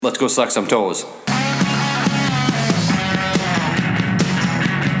Let's go suck some toes.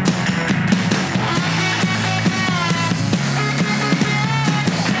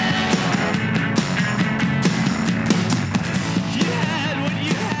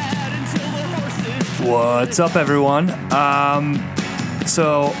 What's up, everyone?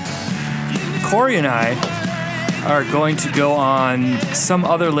 So Corey and I are going to go on some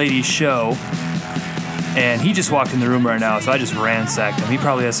other lady's show, and he just walked in the room right now, so I just ransacked him. He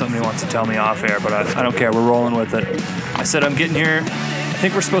probably has something he wants to tell me off air, but I don't care. We're rolling with it. I said I'm getting here. I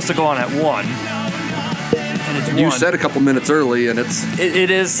think we're supposed to go on at 1. And it's 1. You said a couple minutes early, and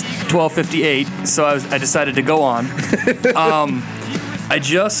It is 12:58, so I decided to go on. I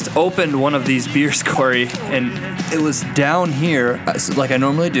just opened one of these beers, Corey, and it was down here, like I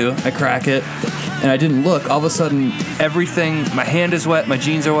normally do. I crack it, and I didn't look. All of a sudden, everything, my hand is wet, my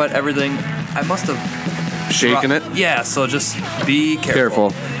jeans are wet, everything. I must have shaking it. Yeah, so just be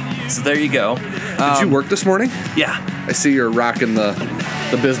careful. So there you go. Did you work this morning? Yeah. I see you're rocking the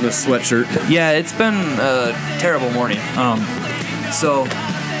business sweatshirt. Yeah, it's been a terrible morning.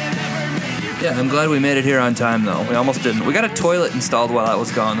 Yeah, I'm glad we made it here on time, though. We almost didn't. We got a toilet installed while I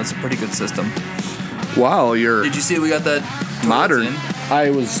was gone. That's a pretty good system. Wow, you're Did you see we got that modern. in?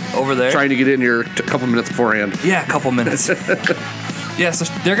 I was Over there? trying to get in here a couple minutes beforehand. Yeah, a couple minutes. Yeah, so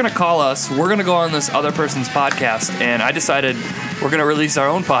they're going to call us. We're going to go on this other person's podcast, and I decided we're going to release our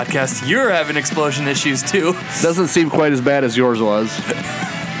own podcast. You're having explosion issues, too. Doesn't seem quite as bad as yours was.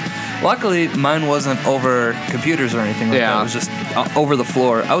 Luckily, mine wasn't over computers or anything like that. It was just over the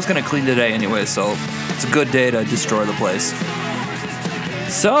floor. I was going to clean today anyway, so it's a good day to destroy the place.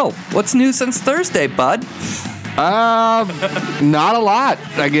 So, what's new since Thursday, bud? Not a lot,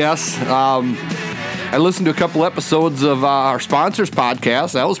 I guess. I listened to a couple episodes of our sponsors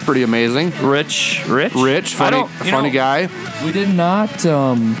podcast. That was pretty amazing. Rich, funny guy. We did not.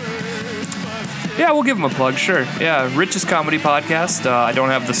 Yeah, we'll give him a plug, sure. Yeah, Rich's Comedy Podcast. I don't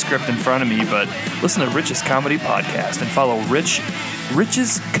have the script in front of me, but listen to Rich's Comedy Podcast and follow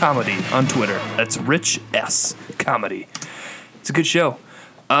Rich's Comedy on Twitter. That's Rich S Comedy. It's a good show.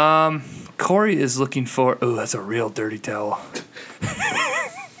 Corey is looking for. Oh, that's a real dirty towel.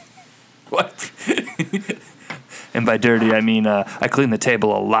 What? And by dirty, I mean I cleaned the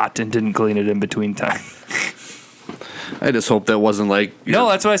table a lot and didn't clean it in between time. I just hope that wasn't like... No,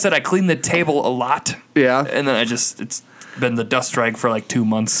 that's what I said. I cleaned the table a lot. Yeah. And then it's been the dust rag for like 2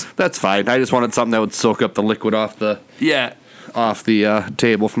 months. That's fine. I just wanted something that would soak up the liquid off the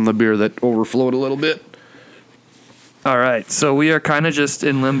table from the beer that overflowed a little bit. All right. So we are kind of just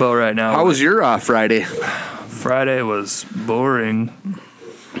in limbo right now. How was your Friday? Friday was boring.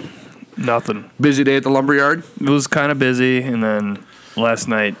 Nothing. Busy day at the lumberyard? It was kind of busy, and then last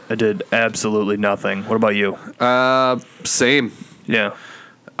night I did absolutely nothing. What about you? Same. Yeah.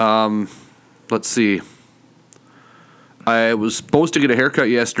 Let's see. I was supposed to get a haircut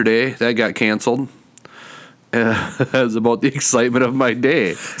yesterday. That got canceled. That was about the excitement of my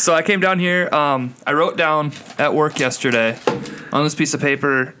day. So I came down here. I wrote down at work yesterday on this piece of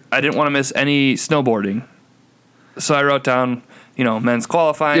paper, I didn't want to miss any snowboarding. So I wrote down, men's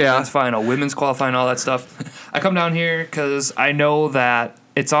qualifying, men's final, women's qualifying, all that stuff. I come down here because I know that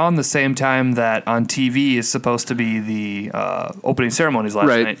it's on the same time that on TV is supposed to be the opening ceremonies last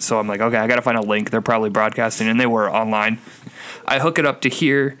night. So I'm like, okay, I got to find a link. They're probably broadcasting, and they were online. I hook it up to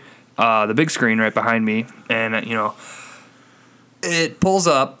here, the big screen right behind me, and, it pulls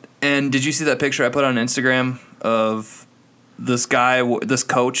up. And did you see that picture I put on Instagram of this guy, this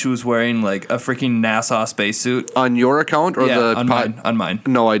coach who's wearing like a freaking NASA spacesuit? On your account or on mine.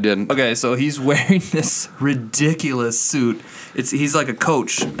 No, I didn't. Okay, so he's wearing this ridiculous suit. He's like a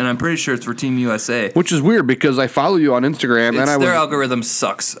coach, and I'm pretty sure it's for Team USA. Which is weird because I follow you on Instagram, their algorithm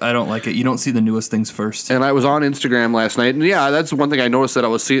sucks. I don't like it. You don't see the newest things first. And I was on Instagram last night, and yeah, that's one thing I noticed that I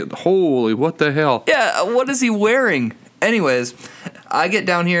was seeing. Holy, what the hell? Yeah, what is he wearing? Anyways, I get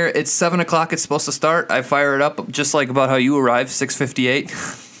down here. It's 7 o'clock. It's supposed to start. I fire it up just like about how you arrived,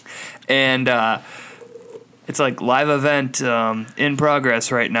 6:58, and it's like live event in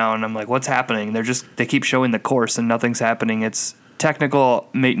progress right now. And I'm like, what's happening? They keep showing the course and nothing's happening. It's technical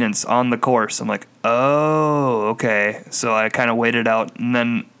maintenance on the course. I'm like, oh, okay. So I kind of waited out, and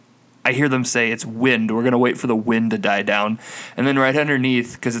then I hear them say it's wind. We're going to wait for the wind to die down. And then right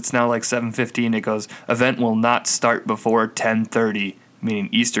underneath, because it's now like 7:15, it goes, event will not start before 10:30, meaning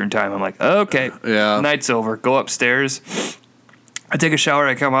Eastern time. I'm like, okay, yeah. Night's over. Go upstairs. I take a shower.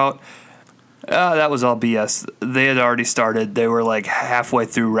 I come out. That was all BS. They had already started. They were like halfway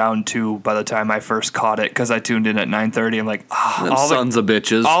through round 2 by the time I first caught it because I tuned in at 9:30. I'm like, all sons of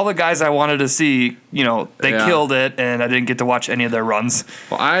bitches. All the guys I wanted to see, they killed it, and I didn't get to watch any of their runs.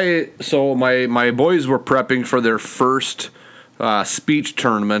 Well, my boys were prepping for their first speech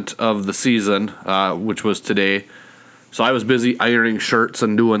tournament of the season, which was today. So I was busy ironing shirts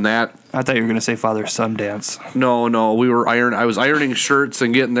and doing that. I thought you were going to say father-son dance. No, I was ironing shirts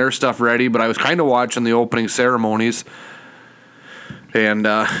and getting their stuff ready, but I was kind of watching the opening ceremonies. And,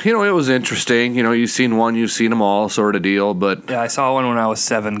 it was interesting. You've seen one, you've seen them all sort of deal. But yeah, I saw one when I was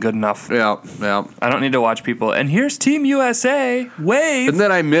 7. Good enough. Yeah. I don't need to watch people. And here's Team USA. Wave. And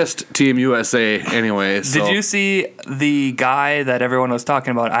then I missed Team USA anyway. So. Did you see the guy that everyone was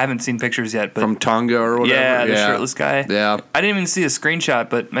talking about? I haven't seen pictures yet. But from Tonga or whatever? Yeah, the shirtless guy. Yeah. I didn't even see a screenshot,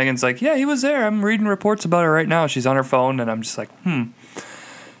 but Megan's like, yeah, he was there. I'm reading reports about it right now. She's on her phone, and I'm just like,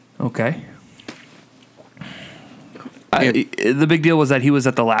 okay. The big deal was that he was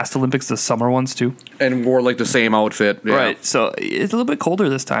at the last Olympics, the summer ones too, and wore like the same outfit. Yeah. Right, so it's a little bit colder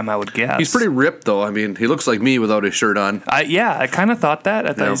this time, I would guess. He's pretty ripped though. I mean, he looks like me without his shirt on. I kind of thought that.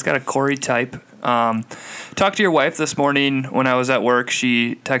 I thought he's got a Corey type. Talked to your wife this morning when I was at work.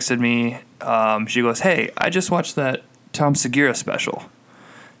 She texted me. She goes, "Hey, I just watched that Tom Segura special."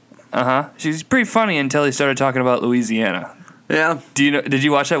 She's pretty funny until he started talking about Louisiana. Yeah. Did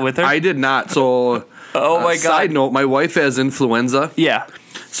you watch that with her? I did not. So. Oh my God. Side note, my wife has influenza. Yeah.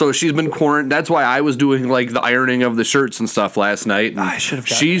 So she's been quarantined. That's why I was doing like the ironing of the shirts and stuff last night. And I should have.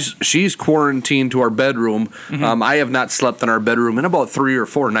 She's quarantined to our bedroom. Mm-hmm. I have not slept in our bedroom in about 3 or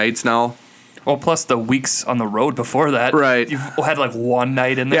 4 nights now. Well, plus the weeks on the road before that. Right. You've had like one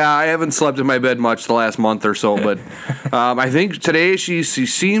night in there. Yeah, I haven't slept in my bed much the last month or so, but I think today she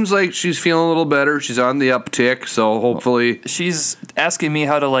seems like she's feeling a little better. She's on the uptick, so hopefully. She's asking me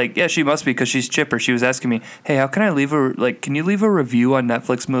how to she must be because she's chipper. She was asking me, hey, how can I can you leave a review on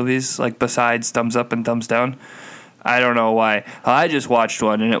Netflix movies, besides thumbs up and thumbs down? I don't know why. I just watched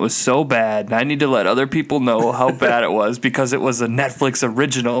one, and it was so bad, and I need to let other people know how bad it was because it was a Netflix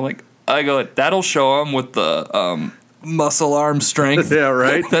original. I'm like, I go, that'll show them with the muscle arm strength. Yeah,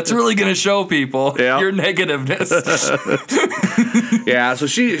 right. That's really going to show people your negativeness. Yeah, so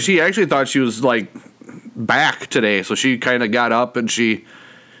she actually thought she was back today, so she kind of got up and she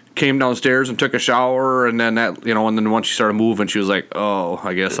came downstairs and took a shower, and then and then once she started moving, she was like, "Oh,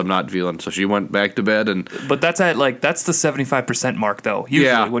 I guess I'm not feeling." So she went back to bed, but that's at that's the 75% mark though.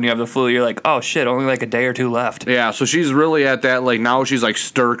 Usually, when you have the flu, you're like, "Oh shit, only a day or 2 left." Yeah, so she's really at that. Now she's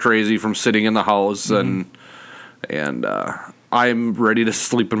stir crazy from sitting in the house, and I'm ready to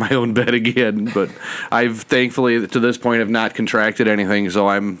sleep in my own bed again. But I've thankfully to this point have not contracted anything, so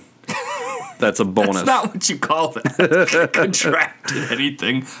I'm. That's a bonus. That's not what you call it. Contracted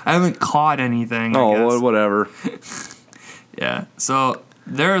anything. I haven't caught anything. Oh, whatever. Yeah. So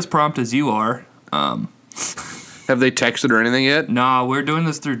they're as prompt as you are. Have they texted or anything yet? No, we're doing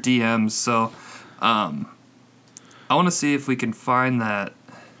this through DMs. So I want to see if we can find that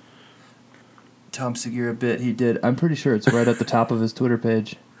Tom Segura bit he did. I'm pretty sure it's right at the top of his Twitter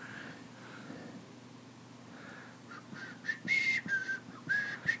page.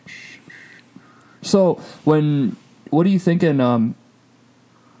 So, what are you thinking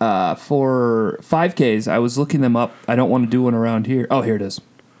for 5Ks? I was looking them up. I don't want to do one around here. Oh, here it is.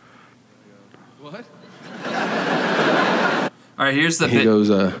 What? All right, here's the bit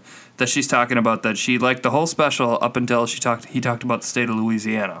that she's talking about, that she liked the whole special up until he talked about the state of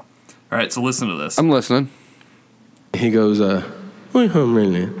Louisiana. All right, so listen to this. I'm listening. He goes, "Where home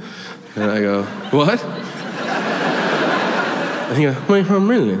really?" And I go, "What?" And he goes, "Where home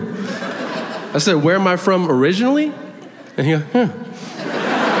really?" I said, "Where am I from originally?" And he goes, "Yeah."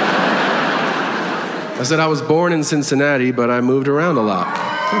 I said, "I was born in Cincinnati, but I moved around a lot."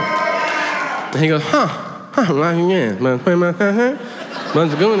 And he goes, "What's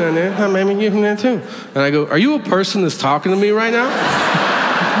going on there? Maybe you from there too." And I go, "Are you a person that's talking to me right now?"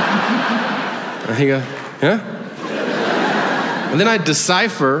 And he goes, "Yeah." And then I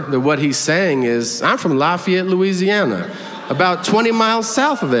decipher that what he's saying is, "I'm from Lafayette, Louisiana. About 20 miles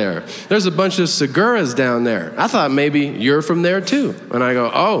south of there. There's a bunch of Seguras down there. I thought maybe you're from there too." And I go,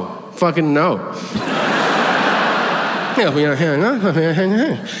 "Oh, fucking no."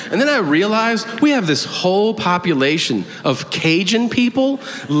 And then I realized we have this whole population of Cajun people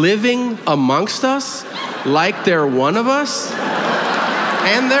living amongst us like they're one of us,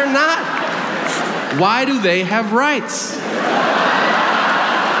 and they're not. Why do they have rights?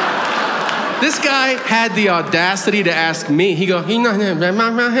 This guy had the audacity to ask me. He goes, I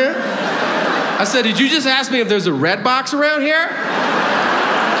said, "Did you just ask me if there's a red box around here?"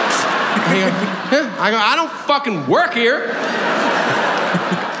 I go, I don't fucking work here.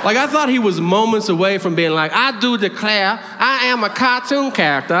 Like, I thought he was moments away from being like, I do declare I am a cartoon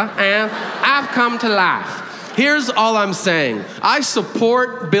character and I've come to life. Here's all I'm saying. I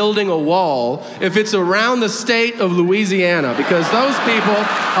support building a wall if it's around the state of Louisiana because those people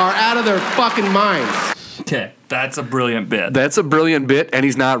are out of their fucking minds. Okay, that's a brilliant bit. That's a brilliant bit, and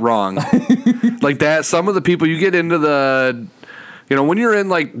he's not wrong. Like that, some of the people you get into the, when you're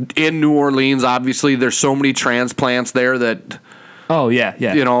in New Orleans, obviously there's so many transplants there that. Oh yeah.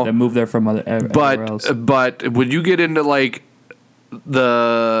 That move there from everywhere else. But when you get into like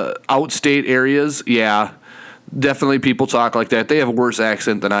the outstate areas, yeah. Definitely people talk like that. They have a worse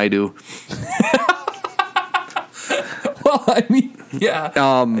accent than I do. Well, I mean,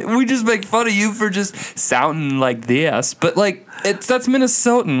 yeah. We just make fun of you for just sounding like this. But, like, that's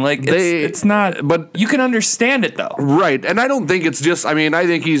Minnesotan. Like, it's not. But you can understand it, though. Right. And I don't think it's just. I mean, I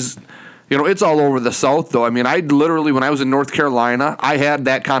think he's. It's all over the South, though. I mean, I literally, when I was in North Carolina, I had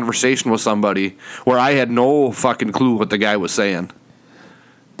that conversation with somebody where I had no fucking clue what the guy was saying.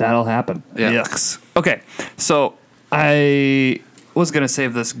 That'll happen. Yeah. Yucks. Okay, so I was going to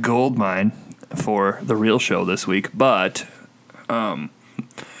save this gold mine for the real show this week, but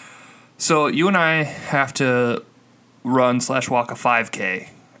so you and I have to run/walk a 5K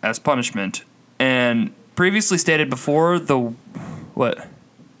as punishment, and previously stated before the what?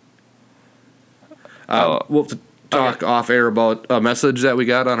 We'll have to talk off air about a message that we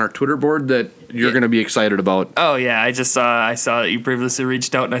got on our Twitter board that you're going to be excited about. Oh yeah, I saw that you previously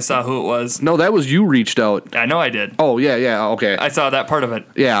reached out and I saw who it was. No, that was you reached out. I know I did. Oh yeah, okay. I saw that part of it.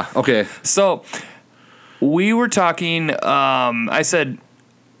 Yeah, okay. So we were talking. I said,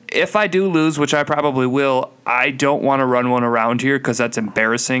 if I do lose, which I probably will, I don't want to run one around here because that's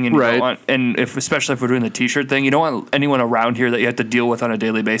embarrassing. And you don't want, especially if we're doing the T-shirt thing, you don't want anyone around here that you have to deal with on a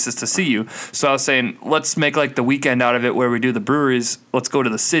daily basis to see you. So I was saying, let's make like the weekend out of it where we do the breweries. Let's go to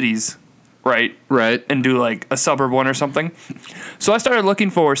the cities, right, and do like a suburb one or something. So I started looking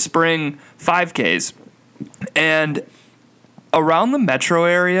for spring 5Ks, and around the metro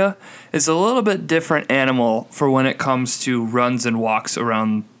area is a little bit different animal for when it comes to runs and walks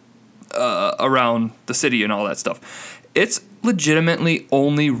around the city and all that stuff. It's legitimately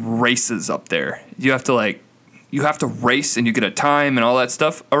only races up there. You have to race and you get a time and all that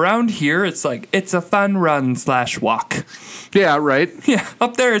stuff. Around here, it's like, it's a fun run/walk. Yeah, right. Yeah,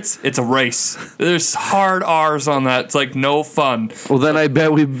 up there, it's a race. There's hard R's on that. It's like no fun. Well, then I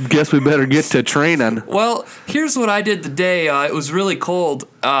bet we better get to training. Well, here's what I did today. It was really cold.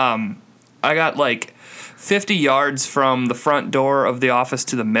 I got like 50 yards from the front door of the office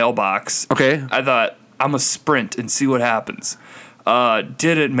to the mailbox. Okay. I thought, I'm going to sprint and see what happens.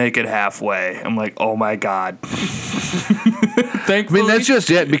 Didn't make it halfway. I'm like, oh my God. Thankfully. I mean, that's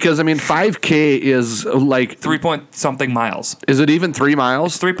just it, because, 5K is like 3-point-something miles. Is it even 3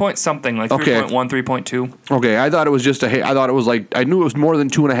 miles? 3-point-something, like 3.1, 3.2. Okay, I thought it was just I thought it was like, I knew it was more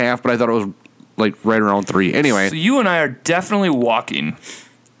than 2.5, but I thought it was like right around 3. Anyway. So you and I are definitely walking.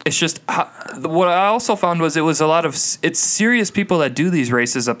 It's just, what I also found was it's serious people that do these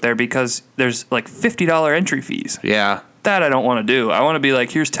races up there because there's like $50 entry fees. Yeah. That I don't want to do. I want to be like,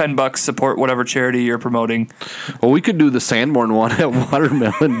 here's $10, support whatever charity you're promoting. Well, we could do the Sanborn one at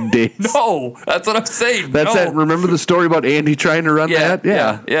Watermelon Days. No, that's what I'm saying. That's it. Remember the story about Andy trying to run that?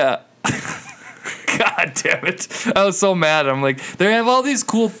 Yeah. God damn it. I was so mad. I'm like, they have all these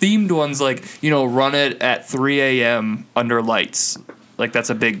cool themed ones, like, run it at 3 a.m. under lights. Like, that's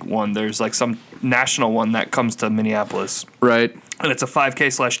a big one. There's like some national one that comes to Minneapolis. Right. And it's a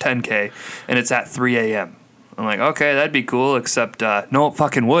 5K/10K, and it's at 3 a.m. I'm like, okay, that'd be cool, except no, it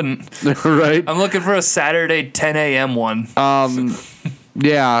fucking wouldn't. Right. I'm looking for a Saturday 10 a.m. one.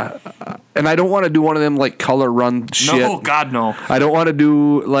 Yeah. And I don't want to do one of them, like, color run shit. No, God, no. I don't want to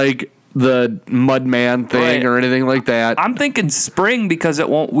do, like, the Mud Man thing or anything like that. I'm thinking spring because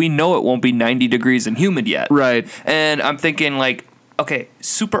we know it won't be 90 degrees and humid yet. Right. And I'm thinking, like, okay,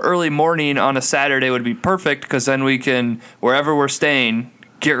 super early morning on a Saturday would be perfect because then we can, wherever we're staying,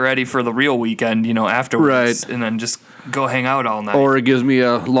 get ready for the real weekend, afterwards. Right. And then just go hang out all night. Or it gives me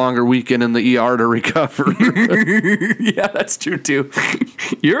a longer weekend in the ER to recover. Yeah, that's true, too.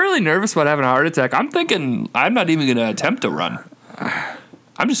 You're really nervous about having a heart attack. I'm thinking I'm not even going to attempt to run.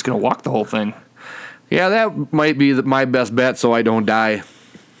 I'm just going to walk the whole thing. Yeah, that might be my best bet so I don't die.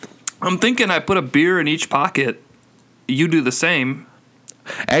 I'm thinking I put a beer in each pocket. You do the same.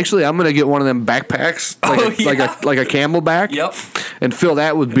 Actually, I'm gonna get one of them backpacks, like a Camelback. Yep. And fill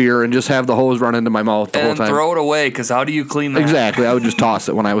that with beer and just have the hose run into my mouth the whole time. And throw it away, because how do you clean that? Exactly. I would just toss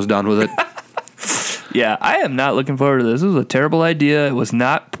it when I was done with it. Yeah, I am not looking forward to this. This was a terrible idea. It was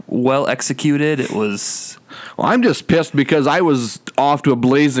not well executed. It was. Well, I'm just pissed because I was off to a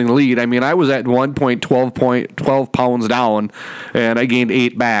blazing lead. I mean, I was at 12 pounds down, and I gained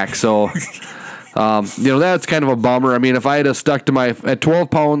 8 back. So, that's kind of a bummer. I mean, if I had stuck to at 12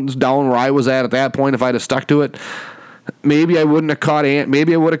 pounds down where I was at that point, if I had stuck to it, maybe I wouldn't have caught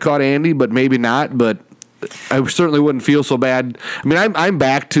maybe I would have caught Andy, but maybe not. But I certainly wouldn't feel so bad. I mean, I'm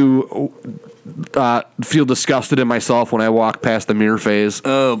back to feel disgusted in myself when I walk past the mirror phase.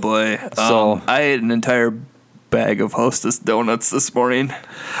 Oh boy! So I ate an entire bag of Hostess donuts this morning.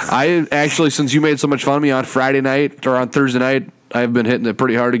 I actually, since you made so much fun of me on Friday night or on Thursday night, I've been hitting it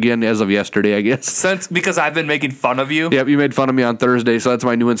pretty hard again as of yesterday, I guess. Because I've been making fun of you? Yep, you made fun of me on Thursday, so that's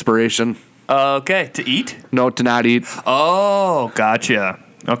my new inspiration. Okay, to eat? No, to not eat. Oh, gotcha.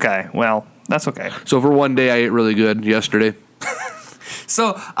 Okay, well, that's okay. So for one day, I ate really good yesterday.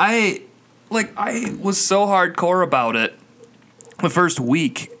 So I was so hardcore about it the first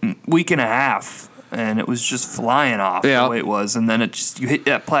week and a half. And it was just flying off the way it was. And then you hit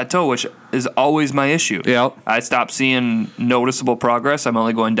that plateau, which is always my issue. Yeah. I stopped seeing noticeable progress. I'm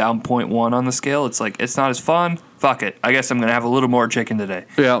only going down 0.1 on the scale. It's like, it's not as fun. Fuck it. I guess I'm going to have a little more chicken today.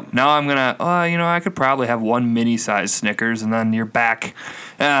 Yeah. Now I'm going to, I could probably have one mini-sized Snickers, and then you're back.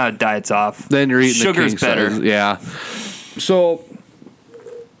 Diet's off. Then you're eating Sugar's the king better. size. Yeah. So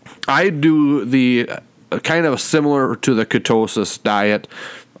I do the kind of similar to the ketosis diet.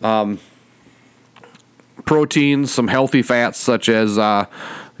 Proteins, some healthy fats such as,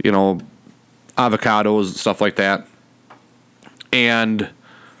 avocados, stuff like that. And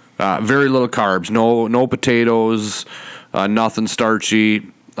very little carbs. No potatoes, nothing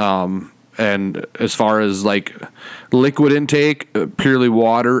starchy. And as far as like liquid intake, purely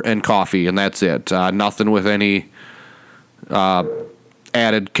water and coffee, and that's it. Nothing with any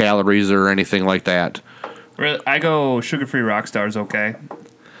added calories or anything like that. I go sugar-free Rockstar's okay.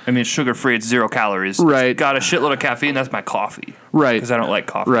 I mean, it's sugar-free, it's 0 calories. Right. It's got a shitload of caffeine, that's my coffee. Right. Because I don't like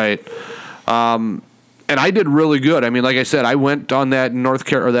coffee. Right. And I did really good. I mean, like I said, I went on that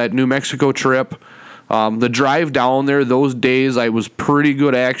that New Mexico trip. The drive down there, those days, I was pretty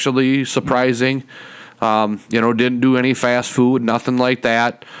good, actually, surprising. Didn't do any fast food, nothing like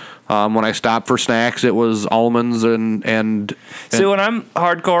that. When I stopped for snacks, it was almonds and See, when I'm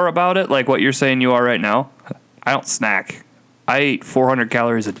hardcore about it, like what you're saying you are right now, I don't snack. I eat 400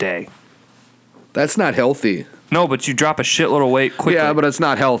 calories a day. That's not healthy. No, but you drop a shitload of weight quickly. Yeah, but it's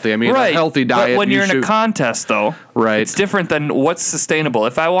not healthy. I mean, right. A healthy diet. But when you're in a contest, though, right, it's different than what's sustainable.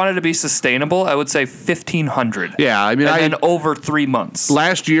 If I wanted to be sustainable, I would say 1,500. Yeah, I mean, and then over 3 months.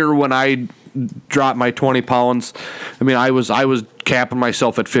 Last year, when I dropped my 20 pounds, I mean, I was capping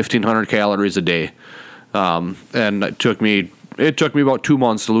myself at 1,500 calories a day, and it took me about 2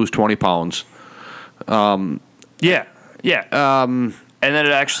 months to lose 20 pounds. Yeah. And then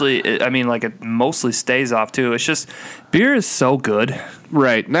it mostly stays off too. It's just beer is so good.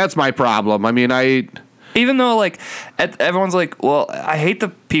 Right. And that's my problem. I mean, even though everyone's like, well, I hate the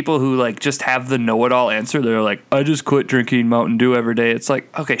people who just have the know-it-all answer. They're like, I just quit drinking Mountain Dew every day. It's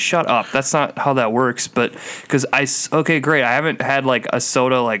like, okay, shut up. That's not how that works. But okay, great. I haven't had a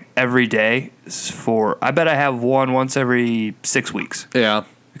soda every day I bet I have one once every 6 weeks. Yeah.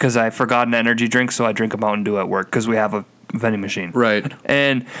 Because I forgot an energy drink, so I drink a Mountain Dew at work because we have a vending machine. Right.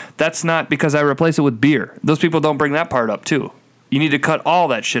 And that's not because I replace it with beer. Those people don't bring that part up too. You need to cut all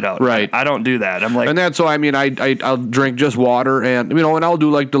that shit out. Right. I don't do that. I'm like, and that's why I'll drink just water and and I'll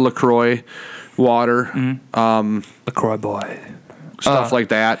do the LaCroix water, LaCroix boy, stuff like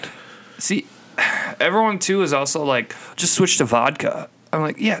that. See, everyone too is also like, just switch to vodka. I'm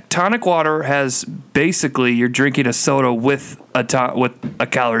like, yeah, tonic water has basically you're drinking a soda with a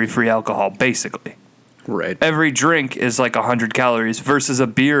calorie-free alcohol, basically. Right. Every drink is 100 calories versus a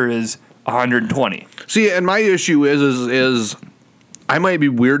beer is 120. See, and my issue is I might be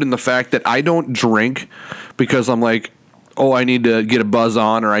weird in the fact that I don't drink because I'm like, oh, I need to get a buzz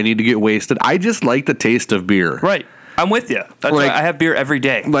on or I need to get wasted. I just like the taste of beer. Right. I'm with you. That's why I have beer every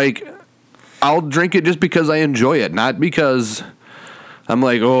day. I'll drink it just because I enjoy it, not because I'm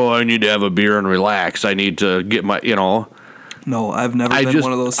like, oh, I need to have a beer and relax. I need to get my, No, I've never been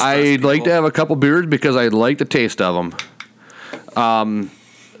one of those. I'd like to have a couple beers because I like the taste of them.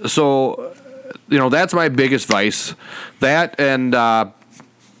 So, that's my biggest vice. That and,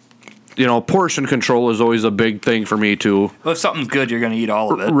 portion control is always a big thing for me, too. Well, if something's good, you're going to eat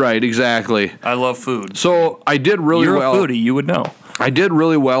all of it. Right, exactly. I love food. So, I did really well. You're a foodie, you would know. I did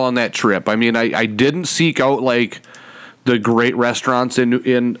really well on that trip. I mean, I didn't seek out, the great restaurants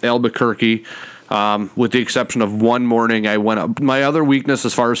in Albuquerque, with the exception of one morning I went up. My other weakness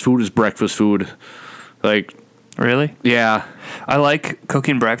as far as food is breakfast food. Really? Yeah. I like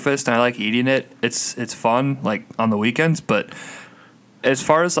cooking breakfast and I like eating it. It's fun, like on the weekends, but as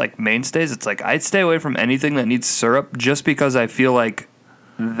far as like mainstays, it's like I'd stay away from anything that needs syrup just because I feel like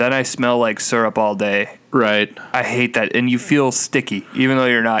then I smell like syrup all day. Right. I hate that, and you feel sticky, even though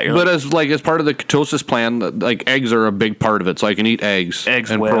you're not. But as part of the ketosis plan, like eggs are a big part of it. So I can eat eggs and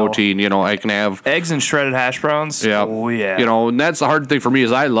protein. You know, I can have eggs and shredded hash browns. Yeah. Oh yeah. You know, and that's the hard thing for me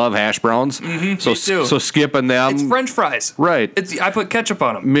is I love hash browns. Mm-hmm, so me too. So skipping them. It's French fries. Right. I put ketchup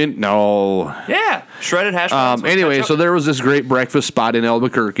on them. Mint? No. Yeah. Shredded hash browns. Anyway, ketchup. so there was this great breakfast spot in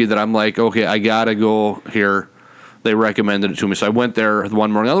Albuquerque that I'm like, okay, I gotta go here. They recommended it to me, so I went there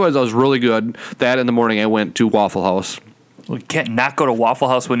one morning. Otherwise, I was really good. That in the morning, I went to Waffle House. Well, you can't not go to Waffle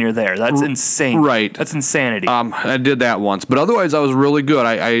House when you're there. That's insane. Right. That's insanity. I did that once, but otherwise, I was really good.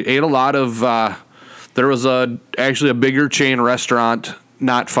 I ate a lot of. There was actually a bigger chain restaurant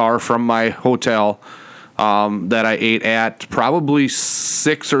not far from my hotel that I ate at probably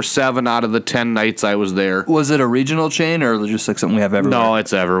 6 or 7 out of the 10 nights I was there. Was it a regional chain or just like something we have everywhere? No,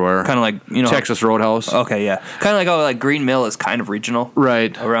 it's everywhere. Kind of like, you know, Texas Roadhouse. Okay, yeah. Kind of like how like Green Mill is kind of regional.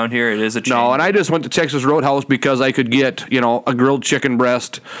 Right. Around here, it is a chain. No, and I just went to Texas Roadhouse because I could get, you know, a grilled chicken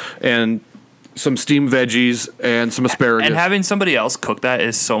breast and some steamed veggies and some asparagus. And having somebody else cook that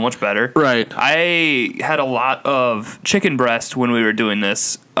is so much better. Right. I had a lot of chicken breast when we were doing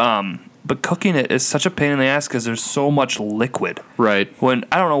this. But cooking it is such a pain in the ass because there's so much liquid. Right. When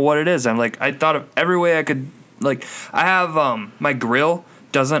I don't know what it is. I'm like, I thought of every way I could. Like, I have my grill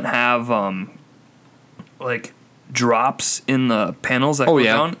doesn't have like drops in the panels that go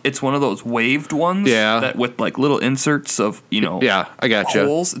down. It's one of those waved ones. Yeah. That with like little inserts of Yeah, I gotcha.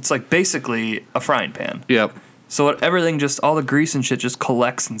 holes. It's like basically a frying pan. Yep. So everything just all the grease and shit just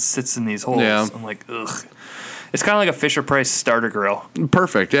collects and sits in these holes. Yeah. I'm like, ugh. It's kind of like a Fisher-Price starter grill.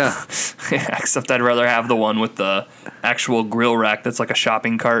 Perfect, yeah. Yeah, except I'd rather have the one with the actual grill rack that's like a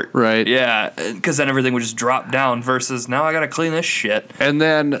shopping cart. Right. Yeah, because then everything would just drop down versus now I got to clean this shit. And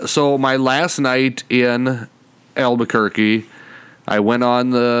then, so my last night in Albuquerque, I went on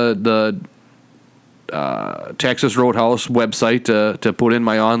the Texas Roadhouse website to put in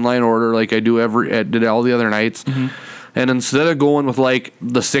my online order like I did all the other nights. Mm-hmm. And instead of going with like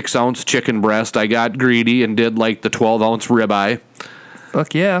the 6-ounce chicken breast, I got greedy and did like the 12-ounce ribeye.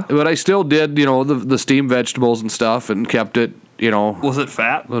 Fuck yeah. But I still did, you know, the steamed vegetables and stuff and kept it, you know. Was it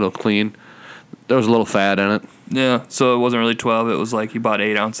fat? A little clean. There was a little fat in it. Yeah, so it wasn't really 12. It was like you bought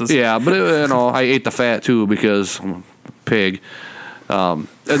 8 ounces. Yeah, but you know, I ate the fat too because I'm a pig.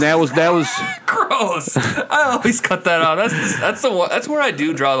 And that was gross. I always cut that out. That's where I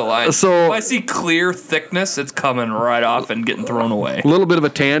do draw the line. So if I see clear thickness, it's coming right off and getting thrown away. A little bit of a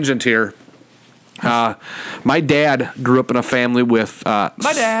tangent here. My dad grew up in a family with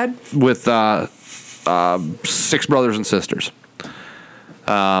with 6 brothers and sisters.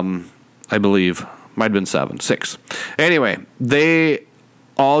 I believe might have been 7, 6. Anyway, they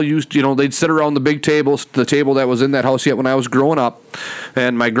all used, you know, they'd sit around the big tables, the table that was in that house yet when I was growing up,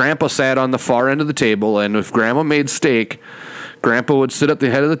 and my grandpa sat on the far end of the table, and if grandma made steak, grandpa would sit at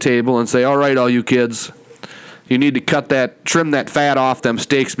the head of the table and say, all right, all you kids, you need to trim that fat off them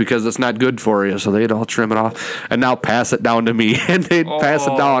steaks because it's not good for you. So they'd all trim it off and now pass it down to me, and they'd pass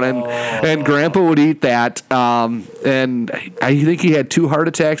it down, and grandpa would eat that, and I think he had 2 heart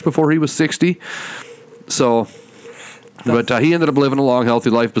attacks before he was 60, so... But he ended up living a long,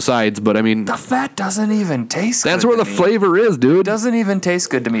 healthy life besides. But, I mean... The fat doesn't even taste good. That's where the flavor is, dude. It doesn't even taste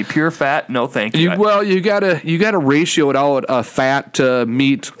good to me. Pure fat, no thank you. You gotta ratio it out, fat to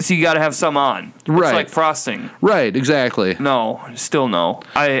meat. So you gotta have some on. Right. It's like frosting. Right, exactly. No, still no.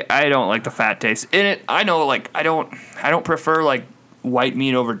 I don't like the fat taste. In it, I know, like, I don't prefer, like, white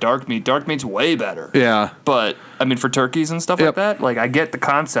meat over dark meat. Dark meat's way better. Yeah. But, I mean, for turkeys and stuff like that, like, I get the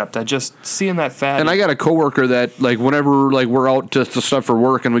concept. I just, seeing that fat. And I got a coworker that, like, whenever, like, we're out to stuff for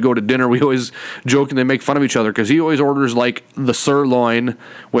work and we go to dinner, we always joke and they make fun of each other because he always orders, like, the sirloin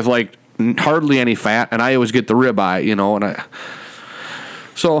with, like, hardly any fat, and I always get the ribeye, you know,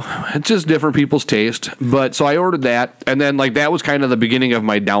 So it's just different people's taste. But so I ordered that, and then, like, that was kind of the beginning of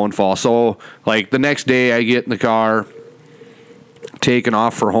my downfall. So, like, the next day I get in the car, taking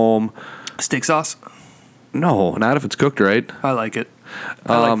off for home. Steak sauce? No, not if it's cooked right. I like it.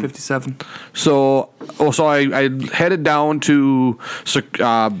 I like 57. So I headed down to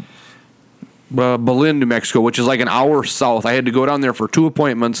Belen, New Mexico, which is like an hour south. I had to go down there for 2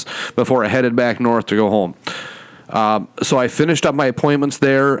 appointments before I headed back north to go home. So I finished up my appointments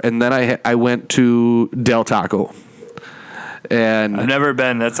there, and then I went to Del Taco. And I've never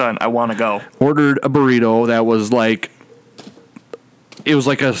been. I want to go. Ordered a burrito that was like it was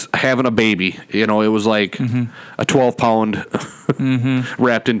like having a baby. You know, it was like a 12-pound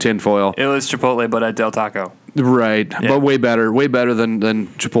wrapped in tinfoil. It was Chipotle, but at Del Taco. Right, but way better than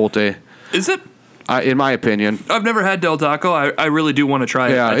Chipotle. Is it? In my opinion. I've never had Del Taco. I really do want to try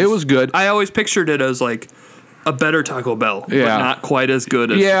it. Yeah, it was good. I always pictured it as like a better Taco Bell, but not quite as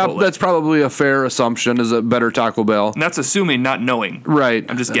good as Chipotle. That's probably a fair assumption, is a better Taco Bell. And that's assuming, not knowing. Right.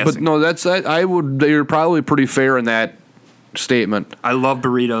 I'm just guessing. But no, you're probably pretty fair in that statement. I love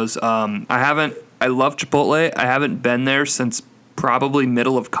burritos. I love Chipotle. I haven't been there since probably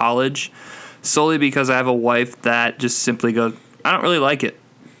middle of college, solely because I have a wife that just simply goes, I don't really like it.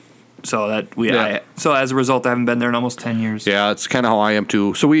 So so as a result, I haven't been there in almost 10 years. Yeah, it's kind of how I am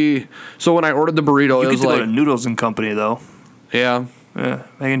too. So when I ordered the burrito, you it was get to like go to Noodles and Company though. Yeah. Yeah,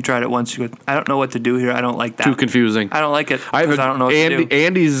 Megan tried it once. She goes, I don't know what to do here. I don't like that. Too confusing. I don't like it. I don't know what to do.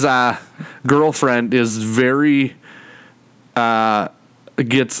 Andy's girlfriend is very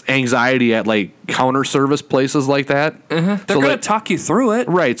gets anxiety at like counter service places like that. They're gonna talk you through it,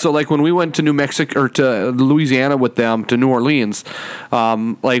 right? So like when we went to New Mexico or to Louisiana with them to New Orleans,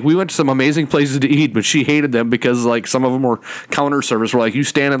 like we went to some amazing places to eat, but she hated them because like some of them were counter service. Where like you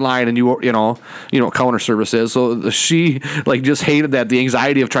stand in line and you know what counter service is. So she like just hated that, the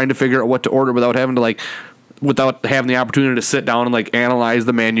anxiety of trying to figure out what to order without having the opportunity to sit down and like analyze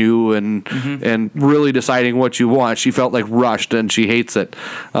the menu and really deciding what you want. She felt like rushed and she hates it.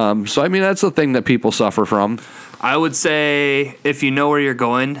 So I mean, that's the thing that people suffer from. I would say if you know where you're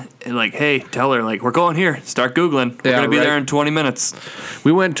going, like, hey, tell her like we're going here. Start Googling. We're gonna be there in 20 minutes.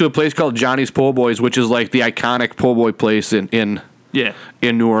 We went to a place called Johnny's Po' Boys, which is like the iconic po' boy place in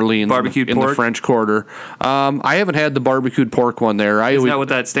New Orleans, barbecued in pork? the French Quarter. I haven't had the barbecued pork one there. Isn't that what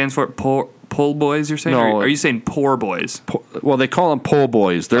that stands for? Pull boys, you're saying? No. Or are you saying poor boys? Well, they call them po'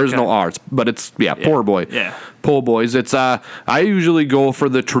 boys. There's no R's, but it's poor boy. Yeah, po' boys. It's I usually go for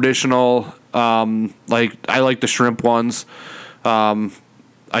the traditional. Like I like the shrimp ones.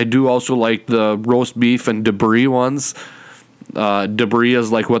 I do also like the roast beef and debris ones. Debris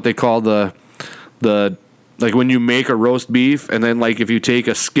is like what they call the like when you make a roast beef and then like if you take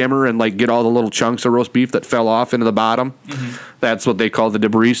a skimmer and like get all the little chunks of roast beef that fell off into the bottom, that's what they call the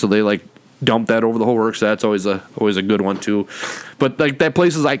debris. So they like dump that over the whole works. That's always a good one too. But like that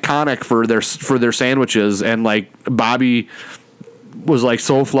place is iconic for their sandwiches, and like Bobby was like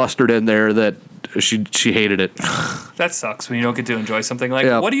so flustered in there that she hated it. That sucks when you don't get to enjoy something.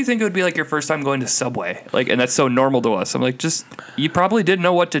 Like, what do you think it would be like your first time going to Subway? Like, and that's so normal to us. I'm like, just you probably didn't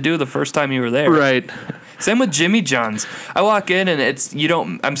know what to do the first time you were there, right? Same with Jimmy John's. I walk in and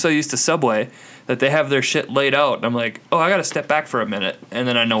I'm so used to Subway that they have their shit laid out. And I'm like, oh, I got to step back for a minute. And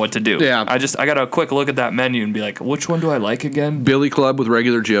then I know what to do. Yeah. I got to quick look at that menu and be like, which one do I like again? Billy Club with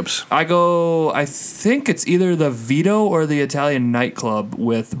regular chips. I think it's either the Vito or the Italian Nightclub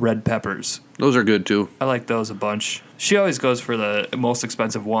with red peppers. Those are good too. I like those a bunch. She always goes for the most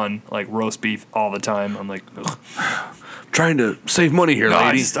expensive one, like roast beef all the time. I'm like, ugh. Trying to save money here,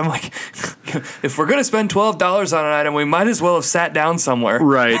 lady. I'm like, if we're gonna spend $12 on an item, we might as well have sat down somewhere.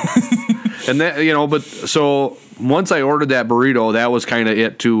 Right. And that, but so once I ordered that burrito, that was kind of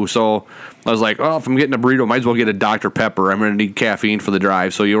it too. So I was like, oh, if I'm getting a burrito, might as well get a Dr. Pepper. I'm going to need caffeine for the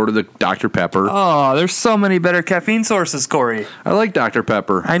drive. So you order the Dr. Pepper. Oh, there's so many better caffeine sources, Corey. I like Dr.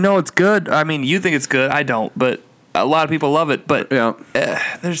 Pepper. I know it's good. I mean, you think it's good. I don't, but a lot of people love it. But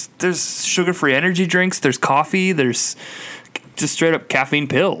there's sugar-free energy drinks. There's coffee. There's just straight-up caffeine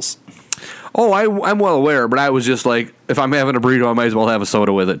pills. Oh, I'm well aware, but I was just like, if I'm having a burrito, I might as well have a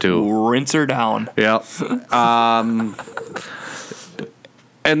soda with it too. Rinse her down. Yeah.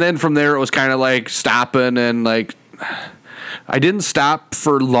 And then from there, it was kind of like stopping and like, I didn't stop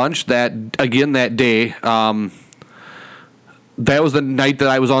for lunch that day. That was the night that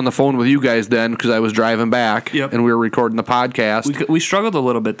I was on the phone with you guys then because I was driving back and we were recording the podcast. We struggled a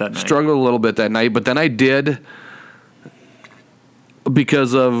little bit that night. But then I did.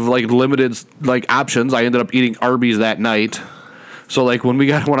 Because of like limited like options, I ended up eating Arby's that night. So like when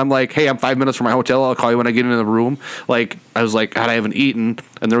I'm like, hey, I'm 5 minutes from my hotel, I'll call you when I get into the room. Like I was like, God, I haven't eaten,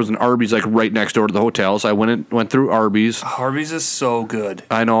 and there was an Arby's like right next door to the hotel, so I went through Arby's. Arby's is so good.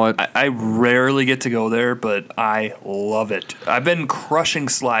 I know it. I rarely get to go there, but I love it. I've been crushing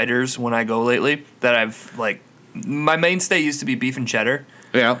sliders when I go lately. That I've like, my mainstay used to be beef and cheddar.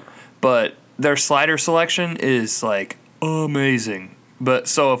 Yeah. But their slider selection is like amazing. But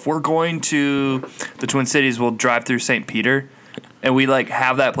so if we're going to the Twin Cities, we'll drive through St. Peter, and we like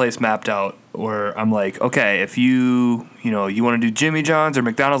have that place mapped out where I'm like, okay, if you want to do Jimmy John's or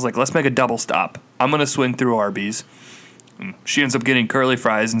McDonald's, like let's make a double stop. I'm going to swing through Arby's. And she ends up getting curly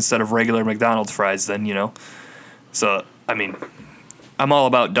fries instead of regular McDonald's fries then, So, I mean, I'm all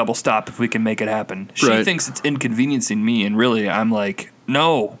about double stop if we can make it happen. She thinks it's inconveniencing me, and really, I'm like,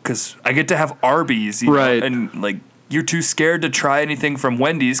 no, because I get to have Arby's, you know? And like, you're too scared to try anything from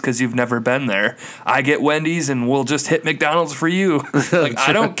Wendy's because you've never been there. I get Wendy's, and we'll just hit McDonald's for you. Like,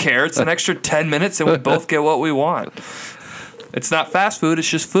 I don't care. It's an extra 10 minutes, and we both get what we want. It's not fast food. It's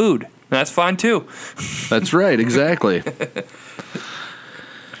just food. That's fine, too. That's right. Exactly.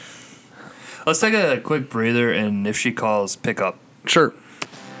 Let's take a quick breather, and if she calls, pick up. Sure.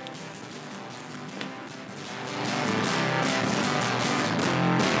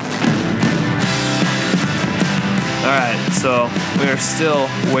 All right, so we are still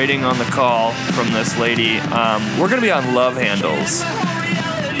waiting on the call from this lady. We're going to be on Love Handles.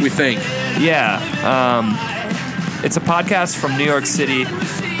 We think. Yeah. It's a podcast from New York City.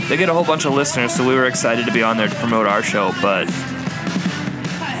 They get a whole bunch of listeners, so we were excited to be on there to promote our show, but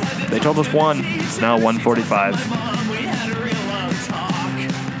they told us 1. It's now 1:45.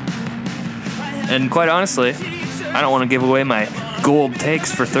 And quite honestly, I don't want to give away my gold takes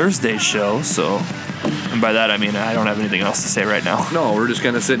for Thursday's show, so... And by that, I mean I don't have anything else to say right now. No, we're just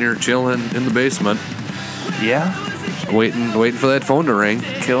kind of sitting here chilling in the basement. Yeah? Waiting for that phone to ring.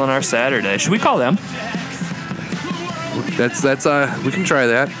 Killing our Saturday. Should we call them? That's we can try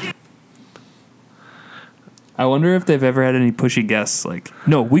that. I wonder if they've ever had any pushy guests like,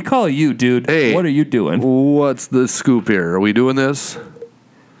 no, we call you, dude. Hey, what are you doing? What's the scoop here? Are we doing this?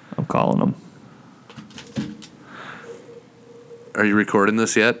 I'm calling them. Are you recording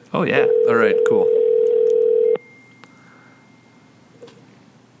this yet? Oh, yeah. All right, cool.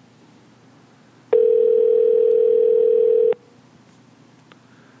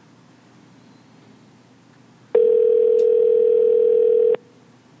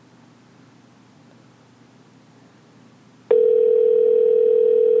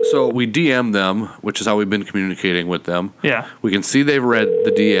 So we DM them, which is how we've been communicating with them. Yeah. We can see they've read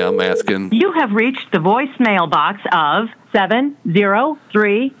the DM asking. You have reached the voicemail box of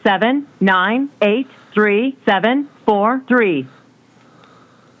 70379833743.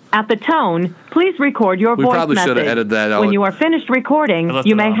 At the tone, please record your voice message. We probably should have edited that out. When you are finished recording,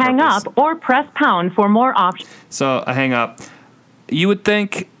 you may hang up or press pound for more options. So I hang up. You would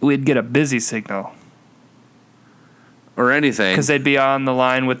think we'd get a busy signal. Or anything. Because they'd be on the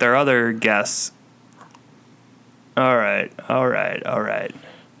line with their other guests. All right. I'm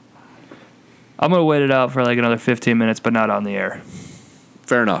going to wait it out for like another 15 minutes, but not on the air.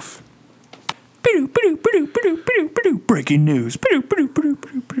 Fair enough. Breaking news.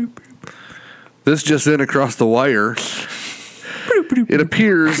 This just in across the wire. It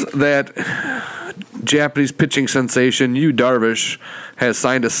appears that Japanese pitching sensation Yu Darvish has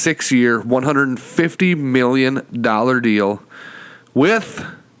signed a 6-year, $150 million deal with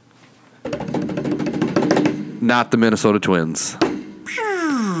not the Minnesota Twins.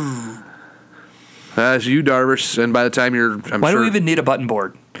 As Yu Darvish, and by the time Why do we even need a button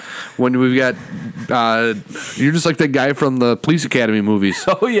board? When we've got, you're just like that guy from the Police Academy movies.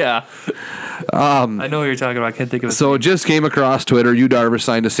 Oh, yeah. I know what you're talking about. I can't think of it. So it just came across Twitter. Yu Darvish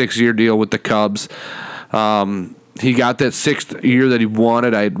signed a 6-year deal with the Cubs. He got that 6th year that he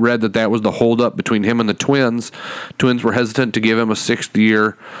wanted. I read that was the holdup between him and the Twins. Twins were hesitant to give him a 6th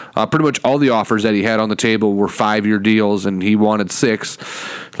year. Pretty much all the offers that he had on the table were 5-year deals, and he wanted 6.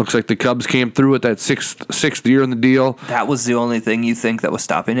 Looks like the Cubs came through with that sixth year in the deal. That was the only thing you think that was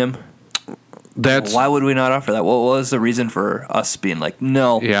stopping him? Why would we not offer that? What was the reason for us being like,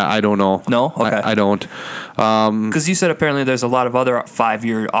 no? Yeah, I don't know. No? Okay. I don't. Because you said apparently there's a lot of other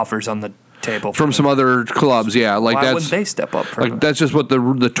 5-year offers on the table from some other clubs. Yeah, like why wouldn't they step up? For that's just what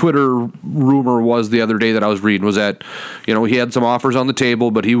the Twitter rumor was the other day that I was reading, was that he had some offers on the table,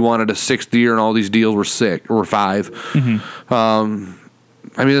 but he wanted a 6th year, and all these deals were 5. Mm-hmm.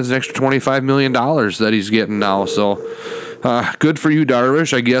 I mean, that's an extra $25 million that he's getting now. So good for you,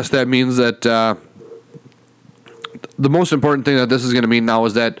 Darvish. I guess that means that the most important thing that this is going to mean now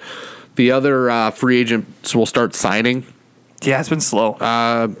is that the other free agents will start signing. Yeah, it's been slow.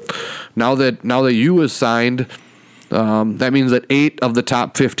 Now that Yu is signed, that means that 8 of the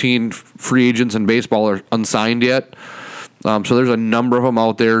top 15 free agents in baseball are unsigned yet. So there's a number of them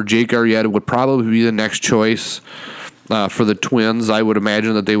out there. Jake Arrieta would probably be the next choice for the Twins. I would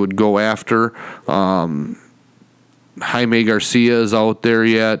imagine that they would go after. Jaime Garcia is out there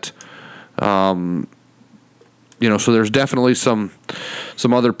yet. So there's definitely some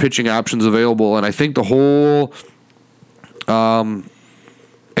other pitching options available, and I think the whole MLB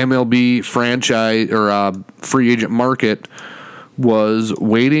franchise or free agent market was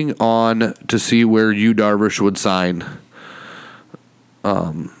waiting on to see where Yu Darvish would sign.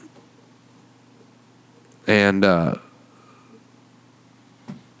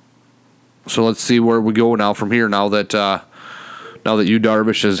 So let's see where we go now from here. Now that Yu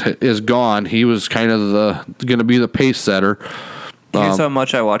Darvish is gone, he was kind of going to be the pace setter. Here's how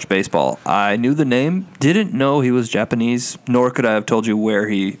much I watch baseball. I knew the name, didn't know he was Japanese, nor could I have told you where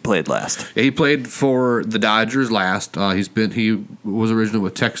he played last. He played for the Dodgers last. He was originally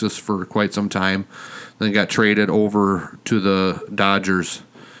with Texas for quite some time, then got traded over to the Dodgers.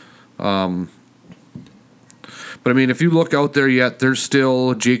 But I mean, if you look out there yet, there's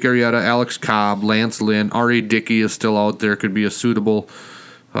still Jake Arrieta, Alex Cobb, Lance Lynn, R.A. Dickey is still out there. Could be a suitable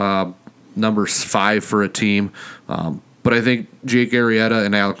number 5 for a team. But I think Jake Arrieta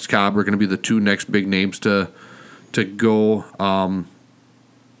and Alex Cobb are going to be the 2 next big names to go.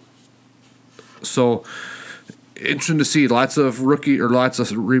 So interesting to see. Lots of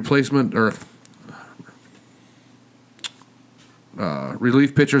replacement or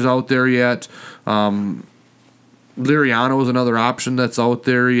relief pitchers out there yet. Liriano is another option that's out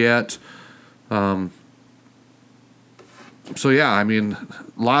there yet. So yeah, I mean,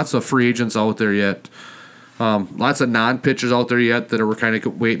 lots of free agents out there yet. Lots of non-pitchers out there yet that we're kind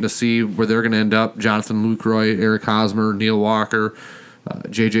of waiting to see where they're going to end up. Jonathan Lucroy, Eric Hosmer, Neil Walker,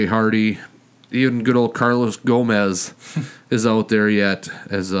 J.J. Hardy, even good old Carlos Gomez is out there yet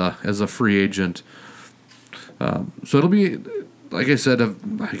as a free agent. So it'll be, like I said,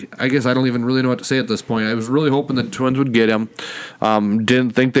 I guess I don't even really know what to say at this point. I was really hoping the Twins would get him.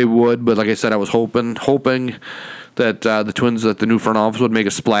 Didn't think they would, but like I said, I was hoping that the Twins, that the new front office would make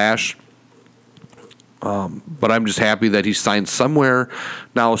a splash. But I'm just happy that he signed somewhere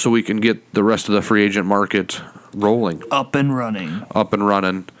now so we can get the rest of the free agent market rolling. Up and running.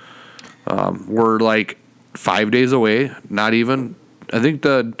 We're like 5 days away, not even. I think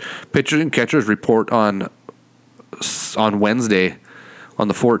the pitchers and catchers report on Wednesday, on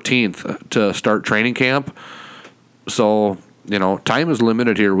the 14th, to start training camp. So, time is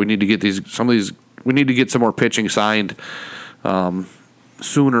limited here. We need to get we need to get some more pitching signed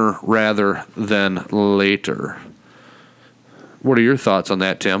sooner rather than later. What are your thoughts on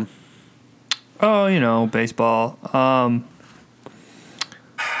that, Tim? Oh, baseball.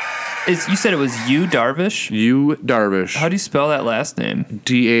 You said it was Yu Darvish? Yu Darvish. How do you spell that last name?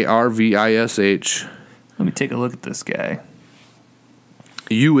 Darvish. Let me take a look at this guy.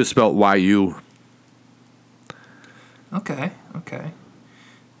 Yu is spelled Y-U. Okay.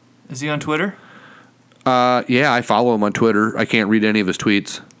 Is he on Twitter? Yeah, I follow him on Twitter. I can't read any of his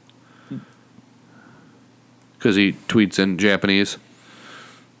tweets because he tweets in Japanese.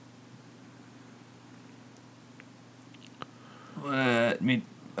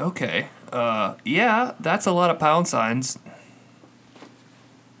 Okay. Yeah, that's a lot of pound signs.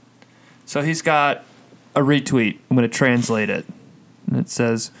 So he's got a retweet. I'm going to translate it. And it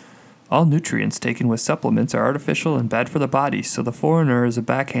says, all nutrients taken with supplements are artificial and bad for the body, so the foreigner is a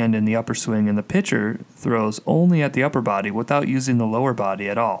backhand in the upper swing, and the pitcher throws only at the upper body without using the lower body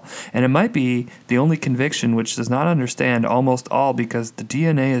at all. And it might be the only conviction which does not understand almost all because the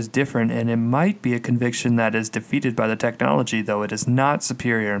DNA is different, and it might be a conviction that is defeated by the technology, though it is not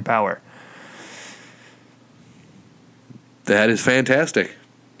superior in power. That is fantastic.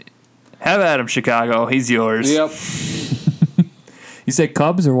 Have at him, Chicago. He's yours. Yep. You say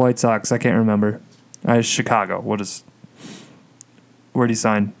Cubs or White Sox? I can't remember. Chicago. Where'd he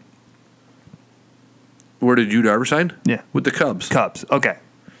sign? Where did Yu Darvish sign? Yeah. With the Cubs. Cubs. Okay.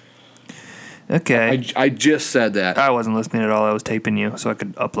 I just said that. I wasn't listening at all. I was taping you so I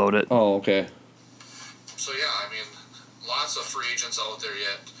could upload it. Oh, okay. So, yeah, I mean, lots of free agents out there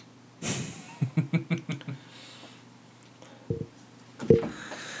yet.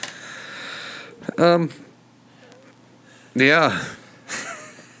 Yeah.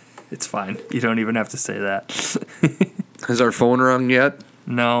 It's fine. You don't even have to say that. Has our phone rung yet?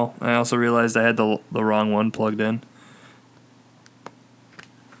 No. I also realized I had the wrong one plugged in.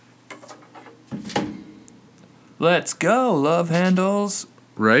 Let's go, love handles.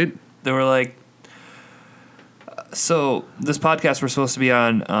 Right? They were like, so this podcast we're supposed to be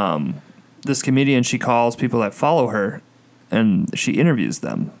on, this comedian, she calls people that follow her, and she interviews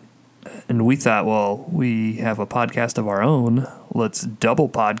them. And we thought, well, we have a podcast of our own. Let's double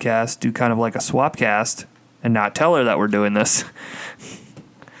podcast, do kind of like a swap cast, and not tell her that we're doing this.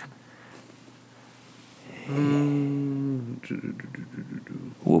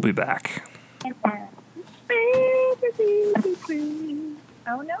 We'll be back. Oh,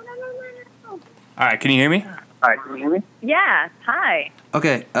 no. All right, can you hear me? Yeah, hi.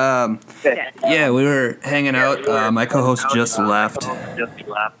 Okay, yeah, we were hanging out. My co-host just left.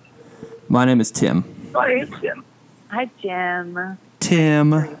 My name is Tim. Hi, Jim.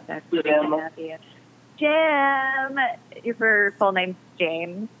 Tim. Jim. Your full name's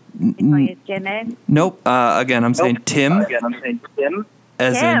James. calling you Jimmy. Nope. Again, I'm saying Tim.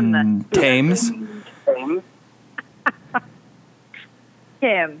 As Tim. in Thames.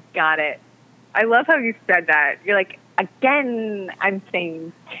 Tim, got it. I love how you said that. You're like, again, I'm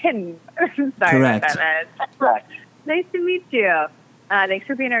saying Tim. Sorry Correct. about that, man. Nice to meet you. Thanks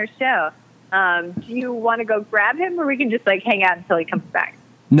for being on our show. Do you want to go grab him, or we can just like hang out until he comes back?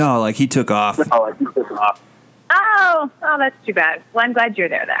 No, like he took off. Oh, that's too bad. Well, I'm glad you're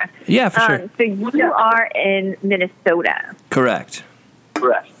there. Yeah, for sure. So you are in Minnesota. Correct.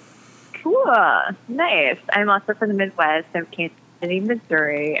 Cool. Nice. I'm also from the Midwest. I'm Kansas City,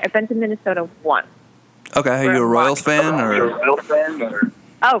 Missouri. I've been to Minnesota once. Okay, are you a Royals fan or?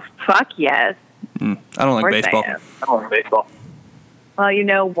 Oh, fuck yes. I don't like Of course baseball. I am. Well, you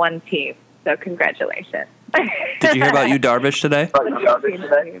know one team, so congratulations. Did you hear about Yu Darvish today?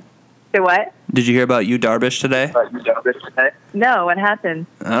 So what? Did you hear about Yu Darvish today? No, what happened?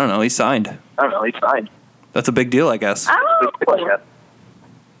 I don't know. He signed. That's a big deal, I guess. Oh.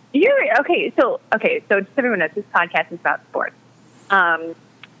 You're okay. So just everyone knows this podcast is about sports.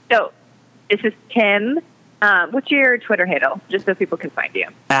 So this is Tim. What's your Twitter handle, just so people can find you?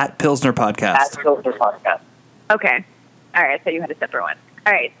 At Pilsner Podcast. Okay. All right. So you had a separate one.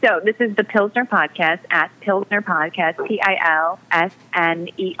 All right. So this is the Pilsner Podcast at Pilsner Podcast, PILSNER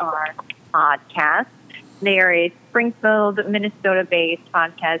podcast. They are a Springfield, Minnesota-based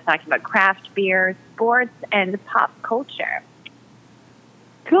podcast talking about craft beer, sports, and pop culture.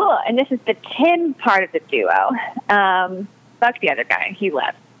 Cool. And this is the Tim part of the duo. Fuck the other guy. He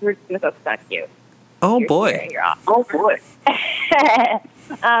left. We're just going to focus on you. Oh, You're boy. here, you're off.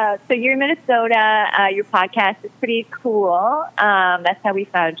 So you're in Minnesota. Your podcast is pretty cool. That's how we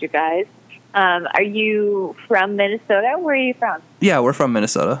found you guys. Are you from Minnesota? Where are you from? Yeah, we're from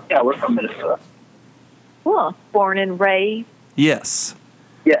Minnesota. Cool. Born and raised. Yes.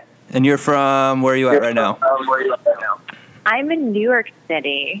 And you're from, where are you at right now? I'm in New York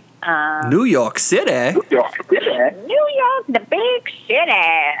City. New York City? New York, the big city.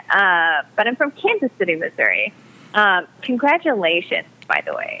 But I'm from Kansas City, Missouri. Congratulations, by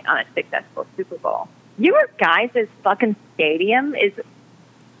the way, on a successful Super Bowl. Your guys' fucking stadium is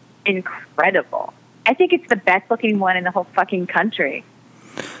incredible. I think it's the best looking one in the whole fucking country.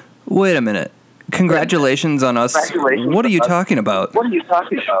 Wait a minute. Congratulations on us. What are you talking about?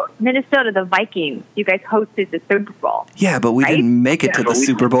 Minnesota, the Vikings. You guys hosted the Super Bowl. Yeah, but we didn't make it to the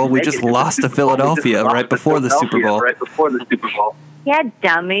Super Bowl. We just lost to Philadelphia right before the Super Bowl. Yeah,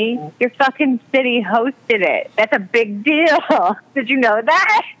 dummy. Your fucking city hosted it. That's a big deal. Did you know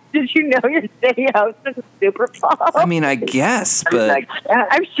that? Did you know your city hosted the Super Bowl? I mean, I guess, but...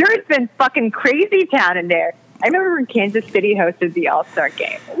 I'm sure it's been fucking crazy town in there. I remember when Kansas City hosted the All-Star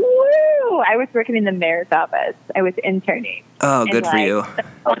game. Woo! I was working in the mayor's office. I was interning. Oh, good for you.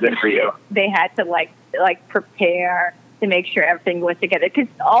 They had to like prepare to make sure everything was together because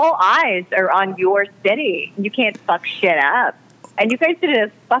all eyes are on your city. You can't fuck shit up. And you guys did a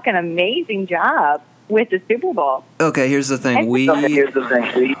fucking amazing job with the Super Bowl. Okay, here's the thing. We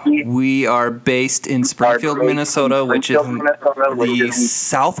are based in Springfield, Minnesota, which is the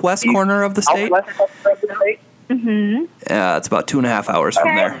southwest corner of the state. Mm-hmm. Yeah, it's about 2.5 hours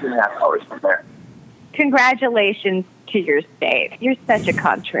from there. Congratulations to your state. You're such a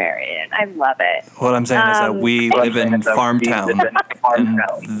contrarian. I love it. What I'm saying is that we live in Farmtown, and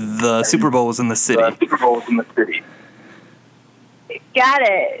the Super Bowl was in the city. Got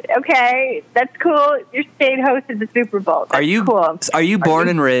it. Okay, that's cool. Your state hosted the Super Bowl. That's cool. Are you born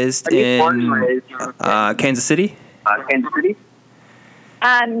and raised in Kansas City?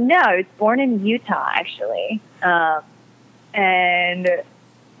 No, I was born in Utah, actually. And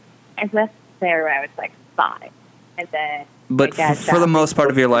I left there when I was like 5. And then but for the most part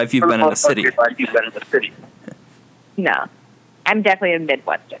of your life, you've been in a city. No, I'm definitely a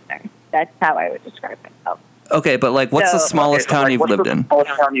Midwesterner. That's how I would describe myself. Okay, but like, what's the smallest town you've lived in?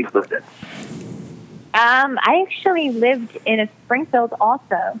 I actually lived in Springfield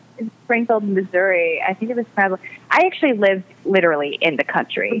also, in Springfield, Missouri. I think it was probably... I actually lived literally in the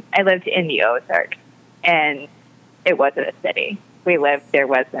country. I lived in the Ozarks, and it wasn't a city. We lived... There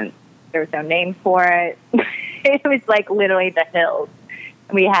was no name for it. It was like literally the hills.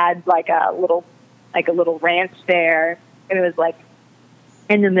 And we had like a little ranch there, and it was like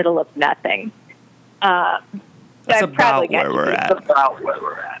in the middle of nothing. That's about where we're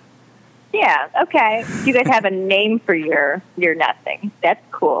at. Yeah, okay. Do you guys have a name for your nothing? That's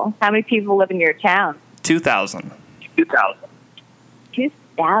cool. How many people live in your town? 2,000.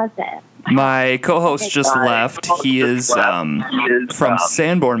 2,000. My co-host just left. He is from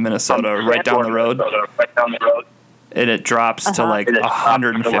Sanborn, Minnesota, right down the road. and it drops to like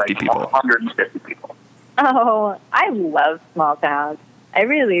 150 people. 150 people. Oh, I love small towns. I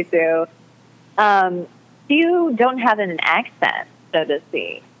really do. You don't have an accent, so to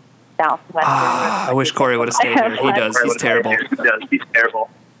speak. Southwestern. I wish Corey would have stayed here. He does. He's terrible. He's terrible.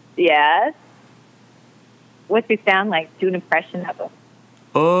 Yes. What's he sound like? Do an impression of him.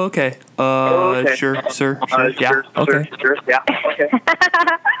 Okay. Sure, sir. Sure. Yeah. Okay. Sure. Yeah. Okay.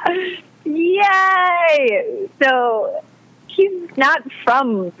 Yay! So he's not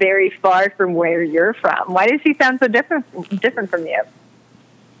from very far from where you're from. Why does he sound so different from you?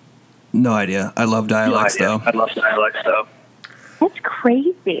 No idea. I love dialects, though. I love dialects, though. That's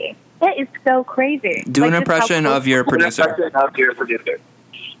crazy. That is so crazy. Do an impression of your producer.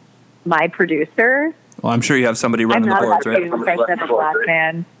 My producer? Well, I'm sure you have somebody running the boards, right? I'm not about to do an impression of a black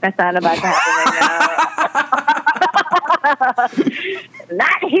man. That's not about to happen right now.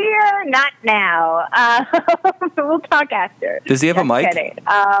 Not here, not now. We'll talk after. Does he have a mic? Kidding.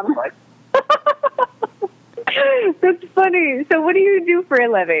 That's funny. So what do you do for a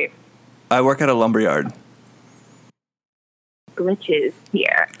living? I work at a lumberyard. Glitches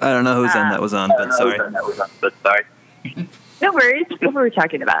here. I don't know whose end that was on, but sorry. No worries. What were we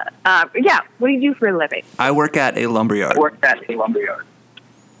talking about? Yeah, what do you do for a living? I work at a lumberyard.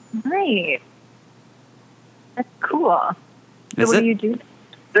 Nice. That's cool. Is what it? do you do?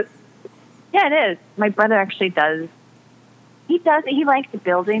 Yeah, it is. My brother actually does. He likes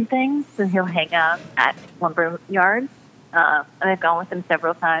building things, so he'll hang out at lumber yards. And I've gone with him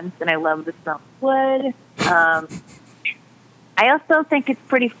several times, and I love the smell of wood. I also think it's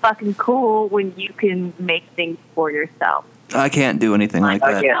pretty fucking cool when you can make things for yourself. I can't do anything like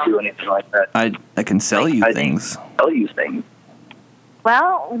that. I can't do anything like that. I can sell you things.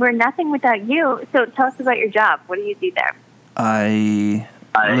 Well, we're nothing without you. So tell us about your job. What do you do there? I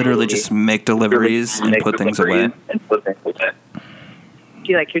literally just make deliveries and put things away. Do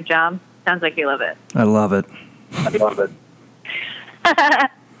you like your job? Sounds like you love it. I love it.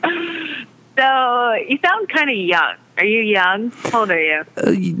 So you sound kind of young. Are you young? How old are you?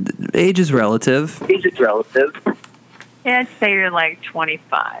 Age is relative. Yeah, I'd say you're like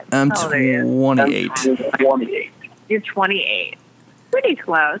 25. I'm How old are you? 28. You're 28. Pretty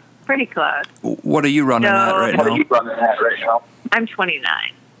close. What are you running at right now? I'm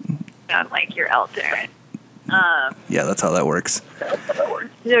 29. Sound like you're elder. Yeah, that's how that works.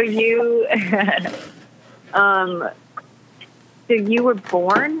 So you, so you were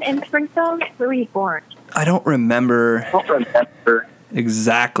born in Springfield? Where were you born? I don't remember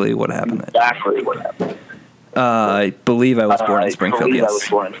exactly what happened. I believe I was born in Springfield, yes.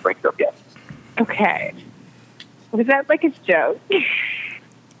 Okay. Was that like a joke? A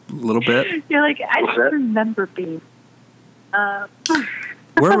little bit. You're like, I just remember being.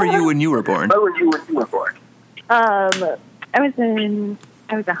 Where were you when you were born? I was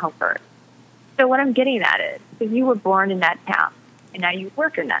a helper. So what I'm getting at is, so you were born in that town, and now you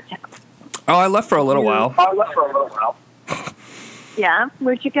work in that town. Oh, I left for a little while. Yeah?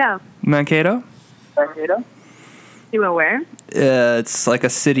 Where'd you go? Mankato? You went where? It's like a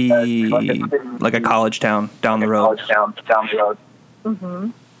city, like a college town down the road. Mm-hmm.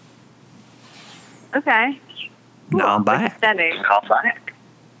 Okay. Cool. Now I'm back. Study.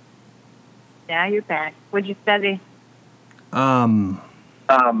 Now you're back. What'd you study?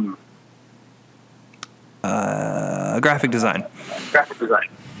 Graphic design.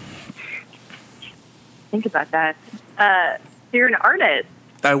 Think about that. So you're an artist.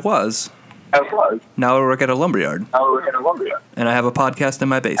 I was. Now I work at a lumberyard. And I have a podcast in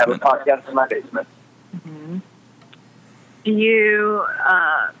my basement. Mm-hmm. Do you,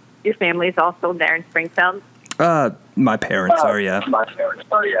 your family's also there in Springfield? My parents are, yeah.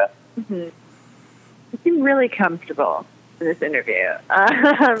 Mm-hmm. You seem really comfortable in this interview.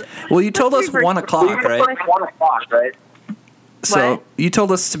 Well, you told us 1 o'clock, right? So What? you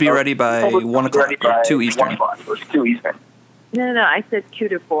told us to be ready by 1 o'clock, or 2 Eastern. No, I said 2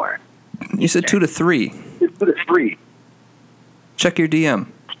 to 4. You said 2 to 3. Check your DM.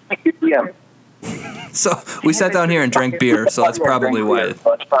 So we sat down here and drank beer, so that's probably why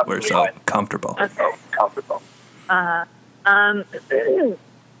we're so comfortable.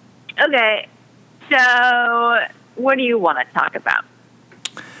 Okay. So what do you want to talk about?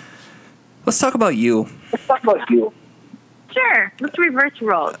 Let's talk about you. Sure. Let's reverse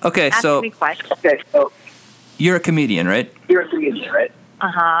roles. Okay, Ask so me questions. you're a comedian, right?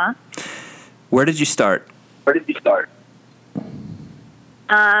 Uh-huh. Where did you start? So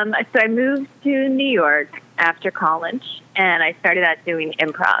I moved to New York after college, and I started out doing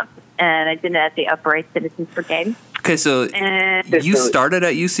improv, and I did it at the Upright Citizens Brigade. Okay, so you started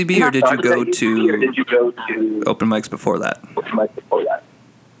at UCB, or did you go to open mics before that?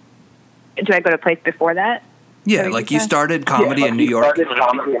 Do I go to a place before that? Yeah, like you started comedy in New York.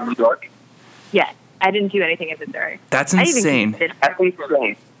 Yes. I didn't do anything in Missouri. That's insane.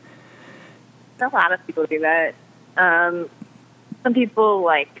 A lot of people do that. Some people,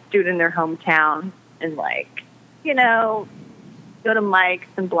 like, do it in their hometown and, like, you know, go to mics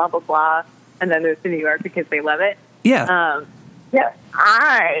and blah, blah, blah, and then move to New York because they love it. Yeah.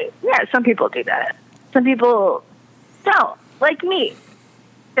 Some people do that. Some people don't, like me.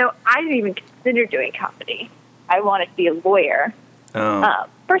 So I didn't even consider doing comedy. I wanted to be a lawyer. Oh.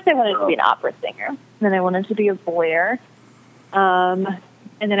 First, I wanted to be an opera singer. Then I wanted to be a lawyer. And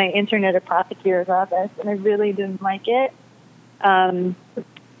then I interned at a prosecutor's office, and I really didn't like it. And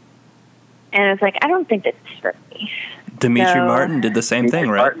I was like, I don't think this is for me. Dimitri Martin did the same thing,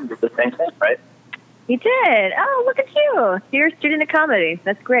 right? He did. Oh, look at you. You're a student of comedy.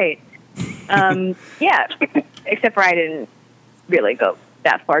 That's great. Yeah. Except for I didn't really go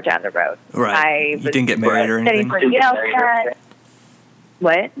that far down the road. Right. You didn't get married or anything?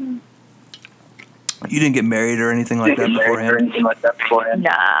 What? You didn't get married or anything like that beforehand?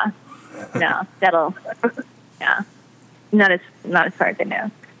 Nah. No. Not as far as I know.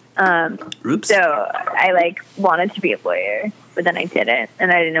 Oops. So I like wanted to be a lawyer, but then I didn't,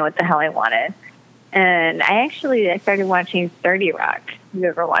 and I didn't know what the hell I wanted. And I started watching 30 Rock. You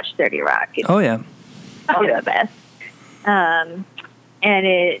ever watched 30 Rock? Oh yeah. The best. And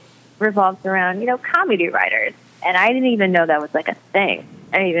it revolves around, comedy writers. And I didn't even know that was like a thing.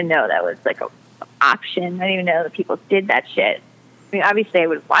 I didn't even know that was like a option. I didn't even know that people did that shit. I mean, obviously I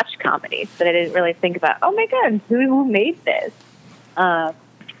would watch comedies, but I didn't really think about, oh my God, who made this? So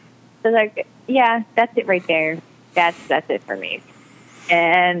like, yeah, that's it right there. That's it for me.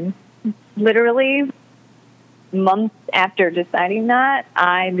 And literally months after deciding that,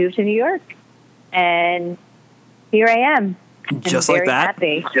 I moved to New York, and here I am. Just like that?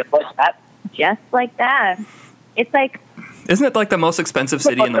 Happy. Just like that. It's like, isn't it like the most expensive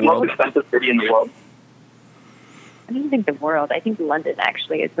city in the world? I don't think the world. I think London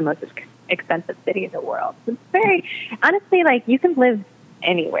actually is the most expensive city in the world. It's very, honestly, like, you can live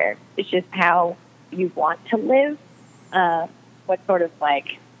anywhere. It's just how you want to live. What sort of,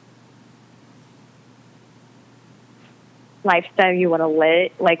 like, lifestyle you want to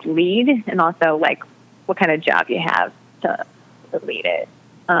lead, and also, like, what kind of job you have to lead it.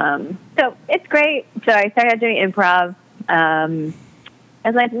 So it's great. So I started doing improv. I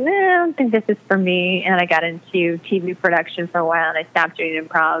was like, no, I don't think this is for me. And I got into TV production for a while, and I stopped doing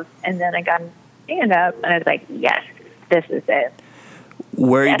improv. And then I got into stand-up, and I was like, yes, this is it.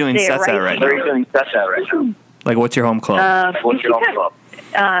 Where are you doing sets at right now? Like, what's your home club?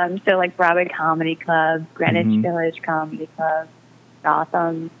 So, like, Broadway Comedy Club, Greenwich Village Comedy Club,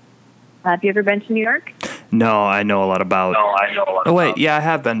 Gotham. Have you ever been to New York? No, I know a lot about. Oh, wait, yeah, I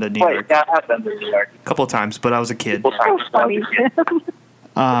have been to New York. A couple of times, but I was a kid. Oh, funny.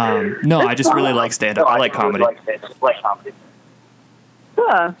 No, I just really like stand-up. I like comedy. Cool.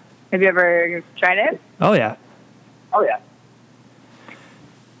 Have you ever tried it? Oh, yeah.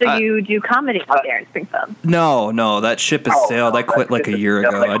 So you do comedy out there in Springfield? No, that ship has sailed. I quit like a year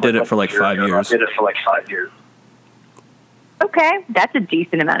ago. I did it for like 5 years. Okay, that's a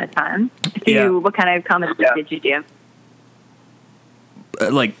decent amount of time. So what kind of comedy did you do?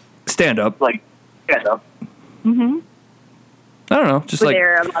 Like stand-up. Mm-hmm. I don't know, just Were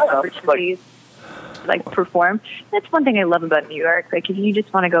there a lot of opportunities to, like, perform? That's one thing I love about New York. Like, if you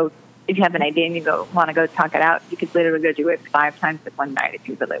just want to go, if you have an idea and you want to go talk it out, you could literally go do it 5 times in one night if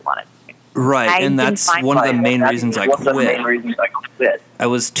you really wanted to. Right, and that's one of the main reasons I quit. I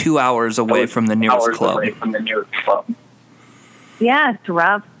was 2 hours away from the nearest club. Yeah, it's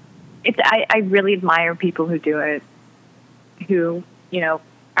rough. I really admire people who do it, who,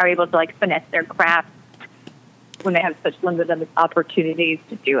 are able to, like, finesse their craft when they have such limited opportunities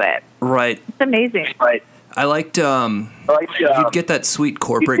to do it. Right. It's amazing. Right. I liked, you'd get that sweet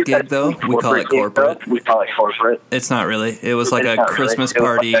corporate gig, though. We call it corporate. It's not really. It was like a Christmas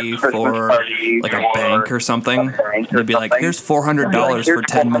party for, like, a bank or something. They'd be like, here's $400 for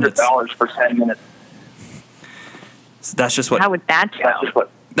 10 minutes. So that's just what... How would that go?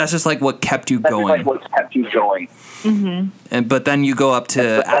 That's just like what kept you going. Mm-hmm. But then you go up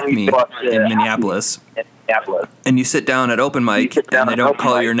to Acme in Minneapolis, and you sit down at open mic, and they don't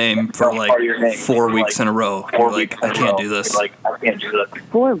call your name for like 4 weeks in a row. You're like, I can't do this.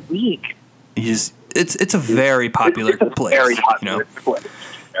 4 weeks. It's a very popular place.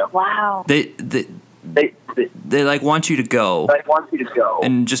 Wow. they like want you to go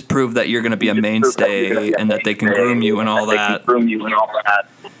and just prove that you're going to be a mainstay and that they can groom you and all that.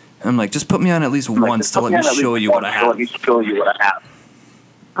 I'm like, just put me on at least once to let me show you what I have.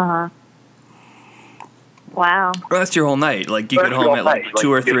 Uh-huh. Wow. Well, that's your whole night. Like, you get home at like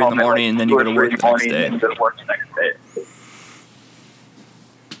 2 or 3 in the morning, and then you go to work the next day.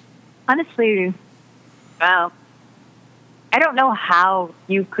 Honestly, wow. I don't know how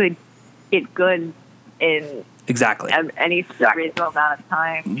you could get good in Exactly. any reasonable amount of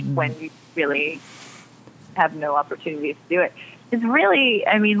time when you really have no opportunities to do it. It's really,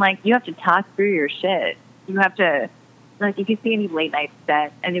 I mean, like, you have to talk through your shit. You have to, like, if you see any late night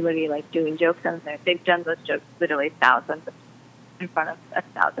set, anybody, like, doing jokes on there, they've done those jokes literally thousands in front of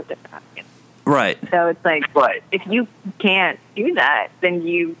 1,000 different audiences. Right. So it's like, if you can't do that, then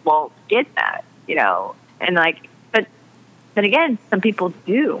you won't get that, you know? And, like, but again, some people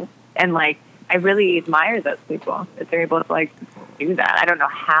do. And, like, I really admire those people that they're able to, like, do that. I don't know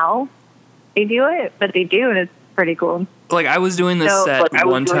how they do it, but they do, and it's pretty cool. Like, I was doing this set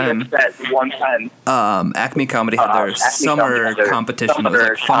one time. Acme Comedy had their summer competition. It was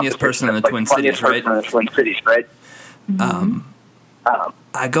like funniest person in the Twin Cities, right?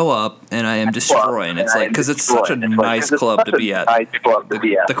 I go up and I am destroying. It's like, because it's such a nice club to be at.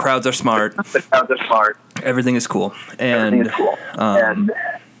 The crowds are smart. Everything is cool. And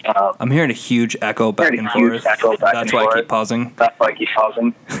I'm hearing a huge echo back and forth. That's why I keep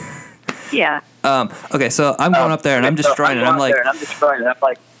pausing. Yeah. Okay, so I'm going up there and I'm destroying it. I'm like,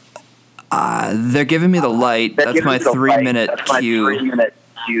 they're giving me the light. That's my 3-minute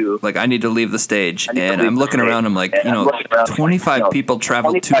cue. Like, I need to leave the stage. And I'm looking around. I'm like, 25 people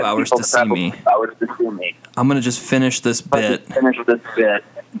traveled 2 hours to see me. I'm going to just finish this bit.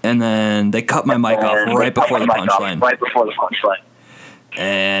 And then they cut my mic off right before the punchline.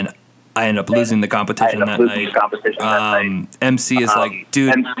 And I end up losing the competition that night. MC is like,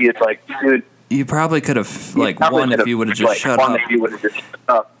 dude, you probably could have won if you would have just shut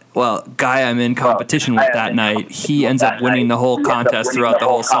up. Well, guy I'm in competition with that night, he ends up winning the whole contest throughout the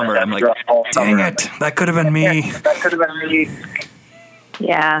whole summer. I'm like, dang it, that could have been me.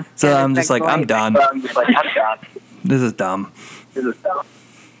 Yeah. So I'm just like, I'm done. This is dumb.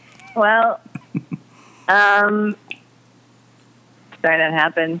 Well, sorry that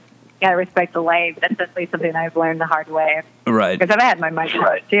happened. You gotta respect the light. That's definitely something I've learned the hard way. Right. Because I've had my mic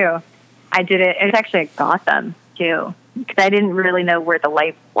too. I did it. It was actually at Gotham too, because I didn't really know where the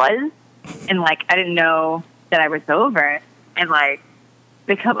light was, and like I didn't know that I was over, and like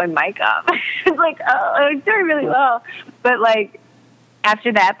they cut my mic off. It's like, oh, I was doing really well, but like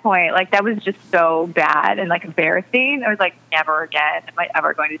after that point, like that was just so bad and like embarrassing. I was like, never again am I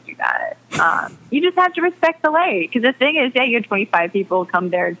ever going to do that. You just have to respect the light, because the thing is, yeah, you had 25 people come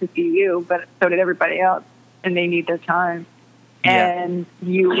there to see you, but so did everybody else, and they need their time. And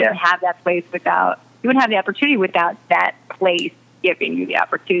you wouldn't have that place without, you wouldn't have the opportunity without that place giving you the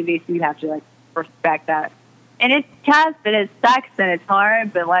opportunity. So you have to like respect that. And it's tough and it sucks and it's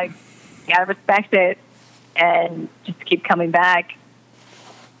hard, but like you gotta respect it and just keep coming back.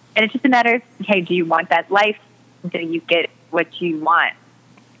 And it's just a matter of, hey, do you want that life? Do you get what you want?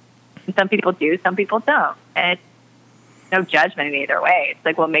 And some people do, some people don't. And it's no judgment in either way. It's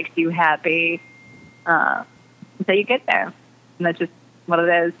like what makes you happy until you get there. And that's just what it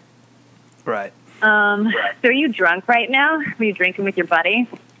is. Right. So are you drunk right now? Are you drinking with your buddy?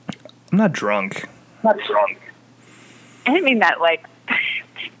 I'm not drunk. I didn't mean that like...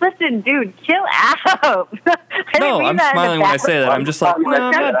 Listen, dude, chill out. No, I'm smiling when I say that. I'm just like, no,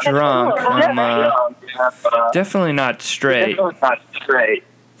 I'm not drunk. I'm definitely not straight.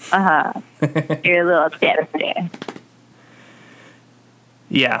 Uh-huh. You're a little tipsy.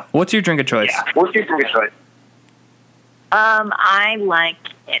 Yeah. What's your drink of choice? I like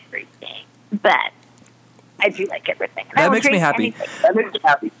everything, but I do like everything. That makes me happy.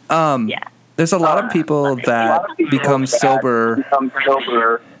 There's a lot of people that become sober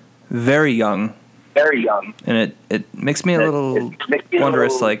very young. And it makes me a little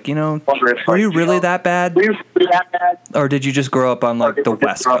wondrous, like, were you really that bad? Or did you just grow up on, like, the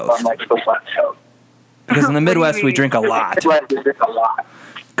West Coast? Because in the Midwest, we drink a lot.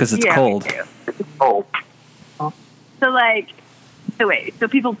 Because it's cold. So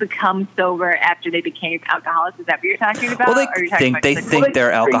people become sober after they became alcoholics? Is that what you're talking about? Well, they think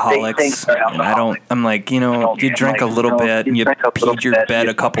they're alcoholics. And I'm like, you drink a little bit and you peed your bed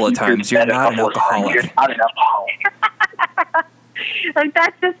a couple of times. You're not an alcoholic. Like,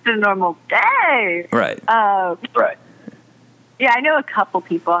 that's just a normal day. Right. Yeah, I know a couple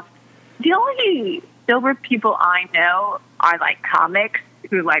people. The only sober people I know are, like, comics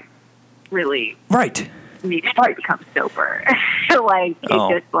who, like, really Right. needed to become sober. Like,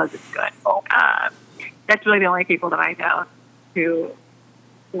 it just wasn't good. That's really the only people that I know who,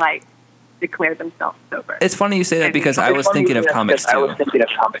 like, declare themselves sober. It's funny you say that because I was thinking of comics too.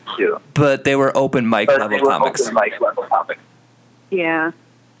 But they were open mic level comics. Yeah.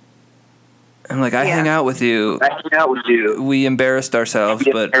 I'm like, I hang out with you. We embarrassed ourselves,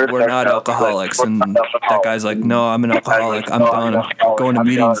 but we're not alcoholics. And that guy's like, no, I'm an alcoholic. I'm done. I'm going to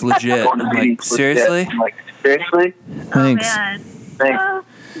meetings legit. I'm like, seriously? Seriously? Thanks. Oh, man. Thanks.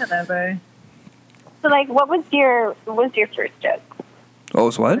 Whatever. So, like, what was your first joke? What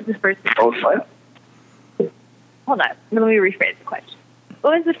was what? What was the first? Hold on. Let me rephrase the question.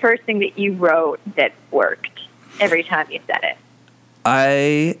 What was the first thing that you wrote that worked every time you said it?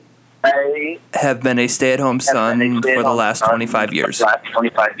 I have been a stay-at-home son for the last 25 years. That's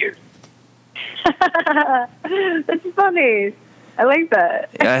funny. I like that.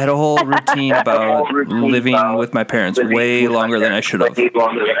 I had a whole routine about living with my parents way longer than I should have.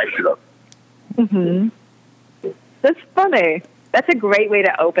 Mm-hmm. That's funny. That's a great way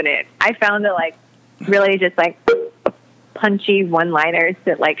to open it. I found that, like, really just, like, punchy one-liners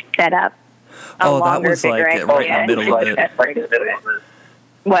that, like, set up a longer, that was, like, bigger right in the middle of it.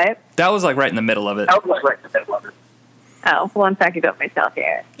 What? That was, like, right in the middle of it. Oh, well, I'm talking about myself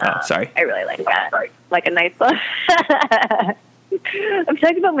here. Sorry. I really like that. Like a nice one. I'm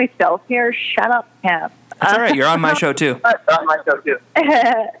talking about myself here. Shut up, Cap. That's all right. You're on my show, too.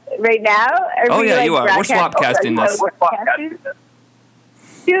 Right now? Oh, yeah, you are. We're swapcasting this.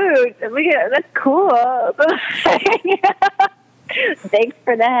 Dude, look at that's cool. Thanks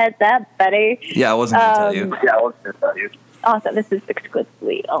for the heads up, buddy. Yeah, I wasn't going to tell you. Also, this is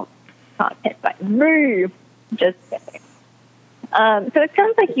exclusively content by me. Just kidding. So it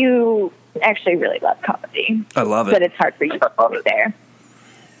sounds like you actually really love comedy. I love it. But it's hard for you to get there.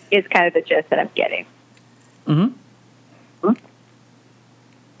 Is kind of the gist that I'm getting. Mm-hmm.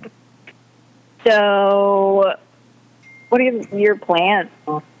 So, what are your plans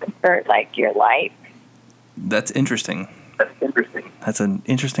for, like, your life? That's interesting. That's an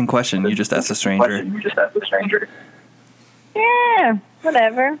interesting question. You just asked a stranger. Yeah,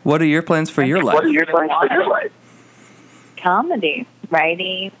 whatever. What are your plans for your life? Comedy,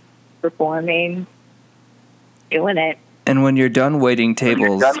 writing, performing, doing it. And when you're done waiting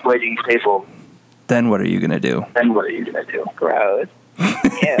tables, then what are you going to do? Gross.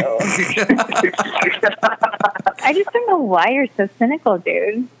 Ew. I just don't know why you're so cynical,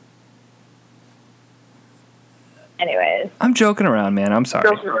 dude. Anyways. I'm joking around, man. I'm sorry.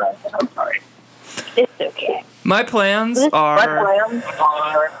 It's okay. My plans are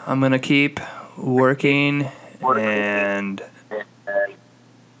I'm going to keep working and,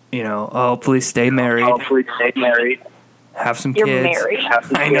 you know, hopefully stay married. Have some You're kids. married?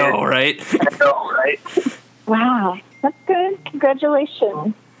 I know, right? Wow, that's good.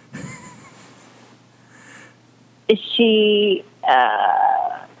 Congratulations. Is she,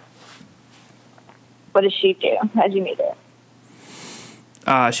 what does she do? How'd you meet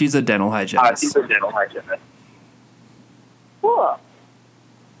her? She's a dental hygienist. Cool.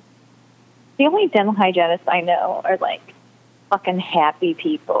 The only dental hygienists I know are, like, fucking happy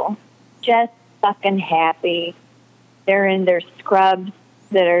people. Just fucking happy. They're in their scrubs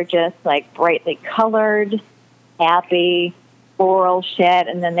that are just, like, brightly colored, happy, floral shit,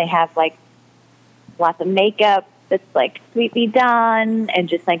 and then they have, like, lots of makeup that's, like, sweetly done and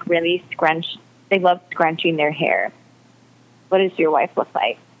just, like, really they love scrunching their hair. What does your wife look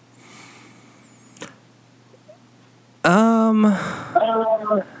like?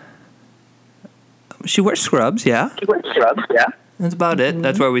 She wears scrubs, yeah. That's about it.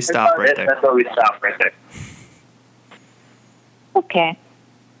 That's where we stop right there. Okay.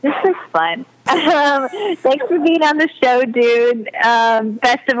 This was fun. Thanks for being on the show, dude.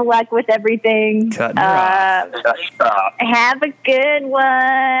 Best of luck with everything. Cutting her off. Have a good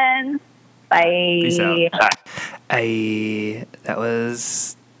one. Bye. Peace out. I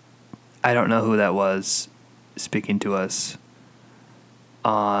don't know who that was speaking to us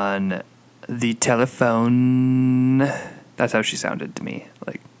on the telephone. That's how she sounded to me.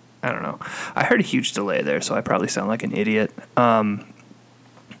 Like, I don't know. I heard a huge delay there, so I probably sound like an idiot.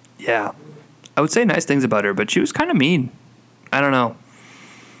 Yeah. I would say nice things about her, but she was kind of mean. I don't know.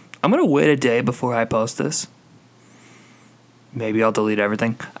 I'm going to wait a day before I post this. Maybe I'll delete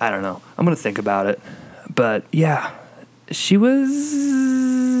everything. I don't know. I'm going to think about it. But, yeah. She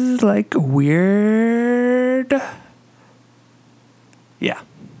was, like, weird. Yeah.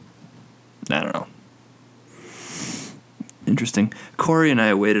 I don't know. Interesting. Corey and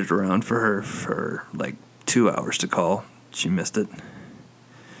I waited around for her for, like, 2 hours to call. She missed it.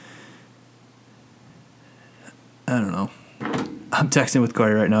 I don't know. I'm texting with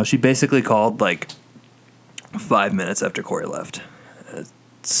Corey right now. She basically called like 5 minutes after Corey left. It's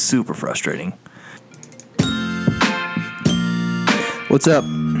super frustrating. What's up?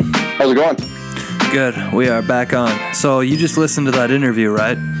 How's it going? Good. We are back on. So you just listened to that interview,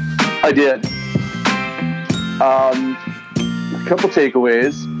 right? I did. A couple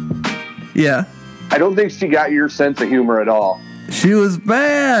takeaways. Yeah. I don't think she got your sense of humor at all. She was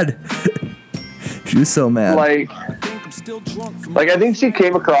mad. She was so mad. Like I think she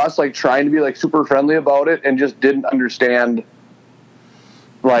came across like trying to be like super friendly about it and just didn't understand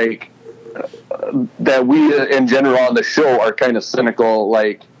like that we in general on the show are kind of cynical,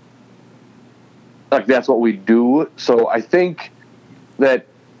 like that's what we do. So I think that,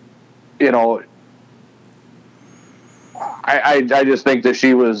 you know, I just think that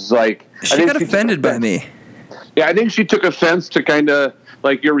she was like, she got offended by me. Yeah, I think she took offense to kind of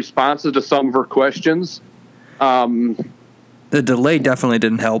like your responses to some of her questions. The delay definitely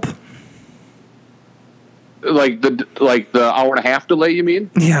didn't help. Like the hour and a half delay, you mean?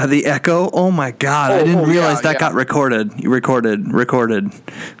 Yeah, the echo. Oh my God, I didn't realize that got recorded. Recorded.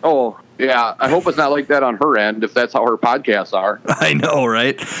 Oh yeah, I hope it's not like that on her end. If that's how her podcasts are. I know,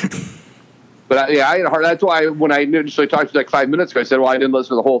 right? But I had a hard. That's why when I initially talked to you like 5 minutes ago, I said, "Well, I didn't listen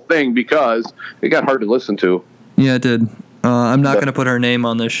to the whole thing because it got hard to listen to." Yeah, it did. I'm not going to put her name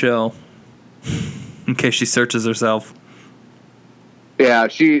on this show in case she searches herself. Yeah,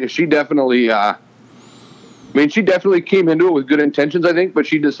 she definitely. I mean, she definitely came into it with good intentions, I think, but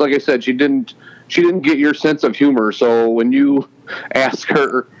she just, like I said, she didn't get your sense of humor. So when you ask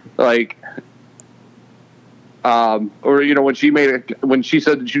her, like, or you know, when she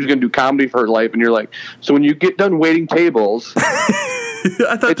said that she was going to do comedy for her life, and you're like, so when you get done waiting tables,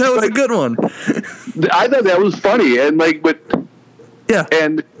 I thought that was like, a good one. I thought that was funny, and like, but. Yeah.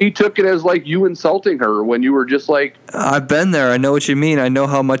 And he took it as like you insulting her when you were just like, I've been there. I know what you mean. I know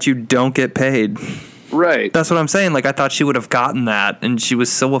how much you don't get paid. Right. That's what I'm saying. Like, I thought she would have gotten that, and she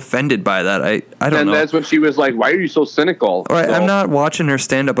was so offended by that. I don't know. And that's when she was like, why are you so cynical? Right. So, I'm not watching her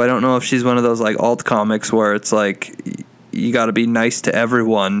stand up. I don't know if she's one of those like alt comics where it's like you got to be nice to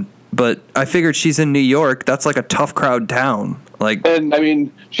everyone. But I figured she's in New York. That's like a tough crowd town. Like, and I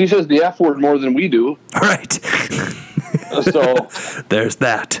mean, she says the F word more than we do. Right. So there's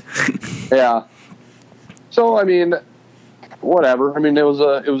that. Yeah. So I mean, whatever. I mean, it was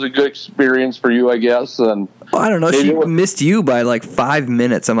a good experience for you, I guess. And I don't know. She missed you by like 5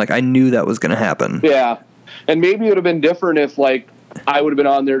 minutes. I'm like, I knew that was going to happen. Yeah. And maybe it would have been different if like I would have been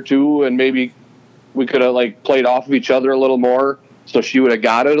on there too, and maybe we could have like played off of each other a little more, so she would have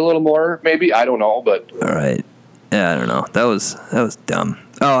got it a little more. Maybe, I don't know, but all right. Yeah, I don't know. That was dumb.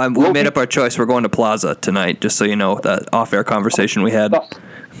 Oh, we made up our choice. We're going to Plaza tonight, just so you know, that off-air conversation we had.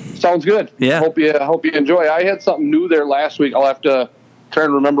 Sounds good. Yeah. Hope you enjoy. I had something new there last week. I'll have to try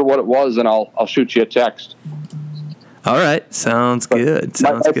and remember what it was, and I'll shoot you a text. All right. Sounds good.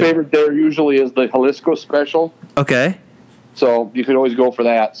 My favorite there usually is the Jalisco special. Okay. So you can always go for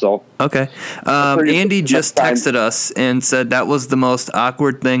that. So okay. Andy just texted us and said that was the most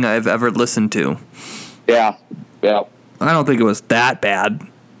awkward thing I've ever listened to. Yeah. Yeah. I don't think it was that bad.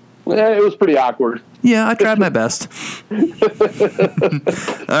 Yeah, it was pretty awkward. Yeah, I tried my best. All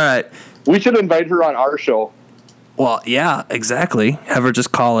right. We should invite her on our show. Well, yeah, exactly. Have her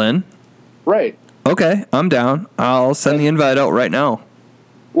just call in. Right. Okay, I'm down. I'll send the invite out right now.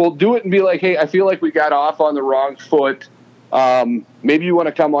 We'll do it and be like, hey, I feel like we got off on the wrong foot. Maybe you want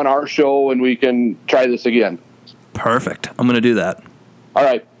to come on our show and we can try this again. Perfect. I'm going to do that. All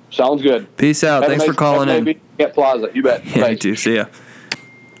right. Sounds good. Peace out. Thanks for calling in. At Plaza. You bet. Yeah, you too. See ya.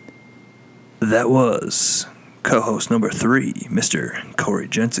 That was co-host number 3, Mr. Corey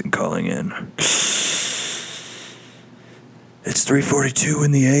Jensen, calling in. It's 3:42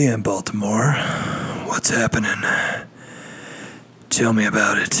 in the AM, Baltimore. What's happening? Tell me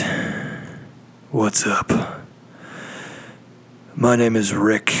about it. What's up? My name is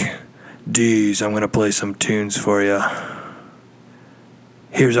Rick Dees. I'm going to play some tunes for you.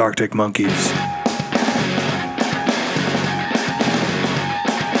 Here's Arctic Monkeys.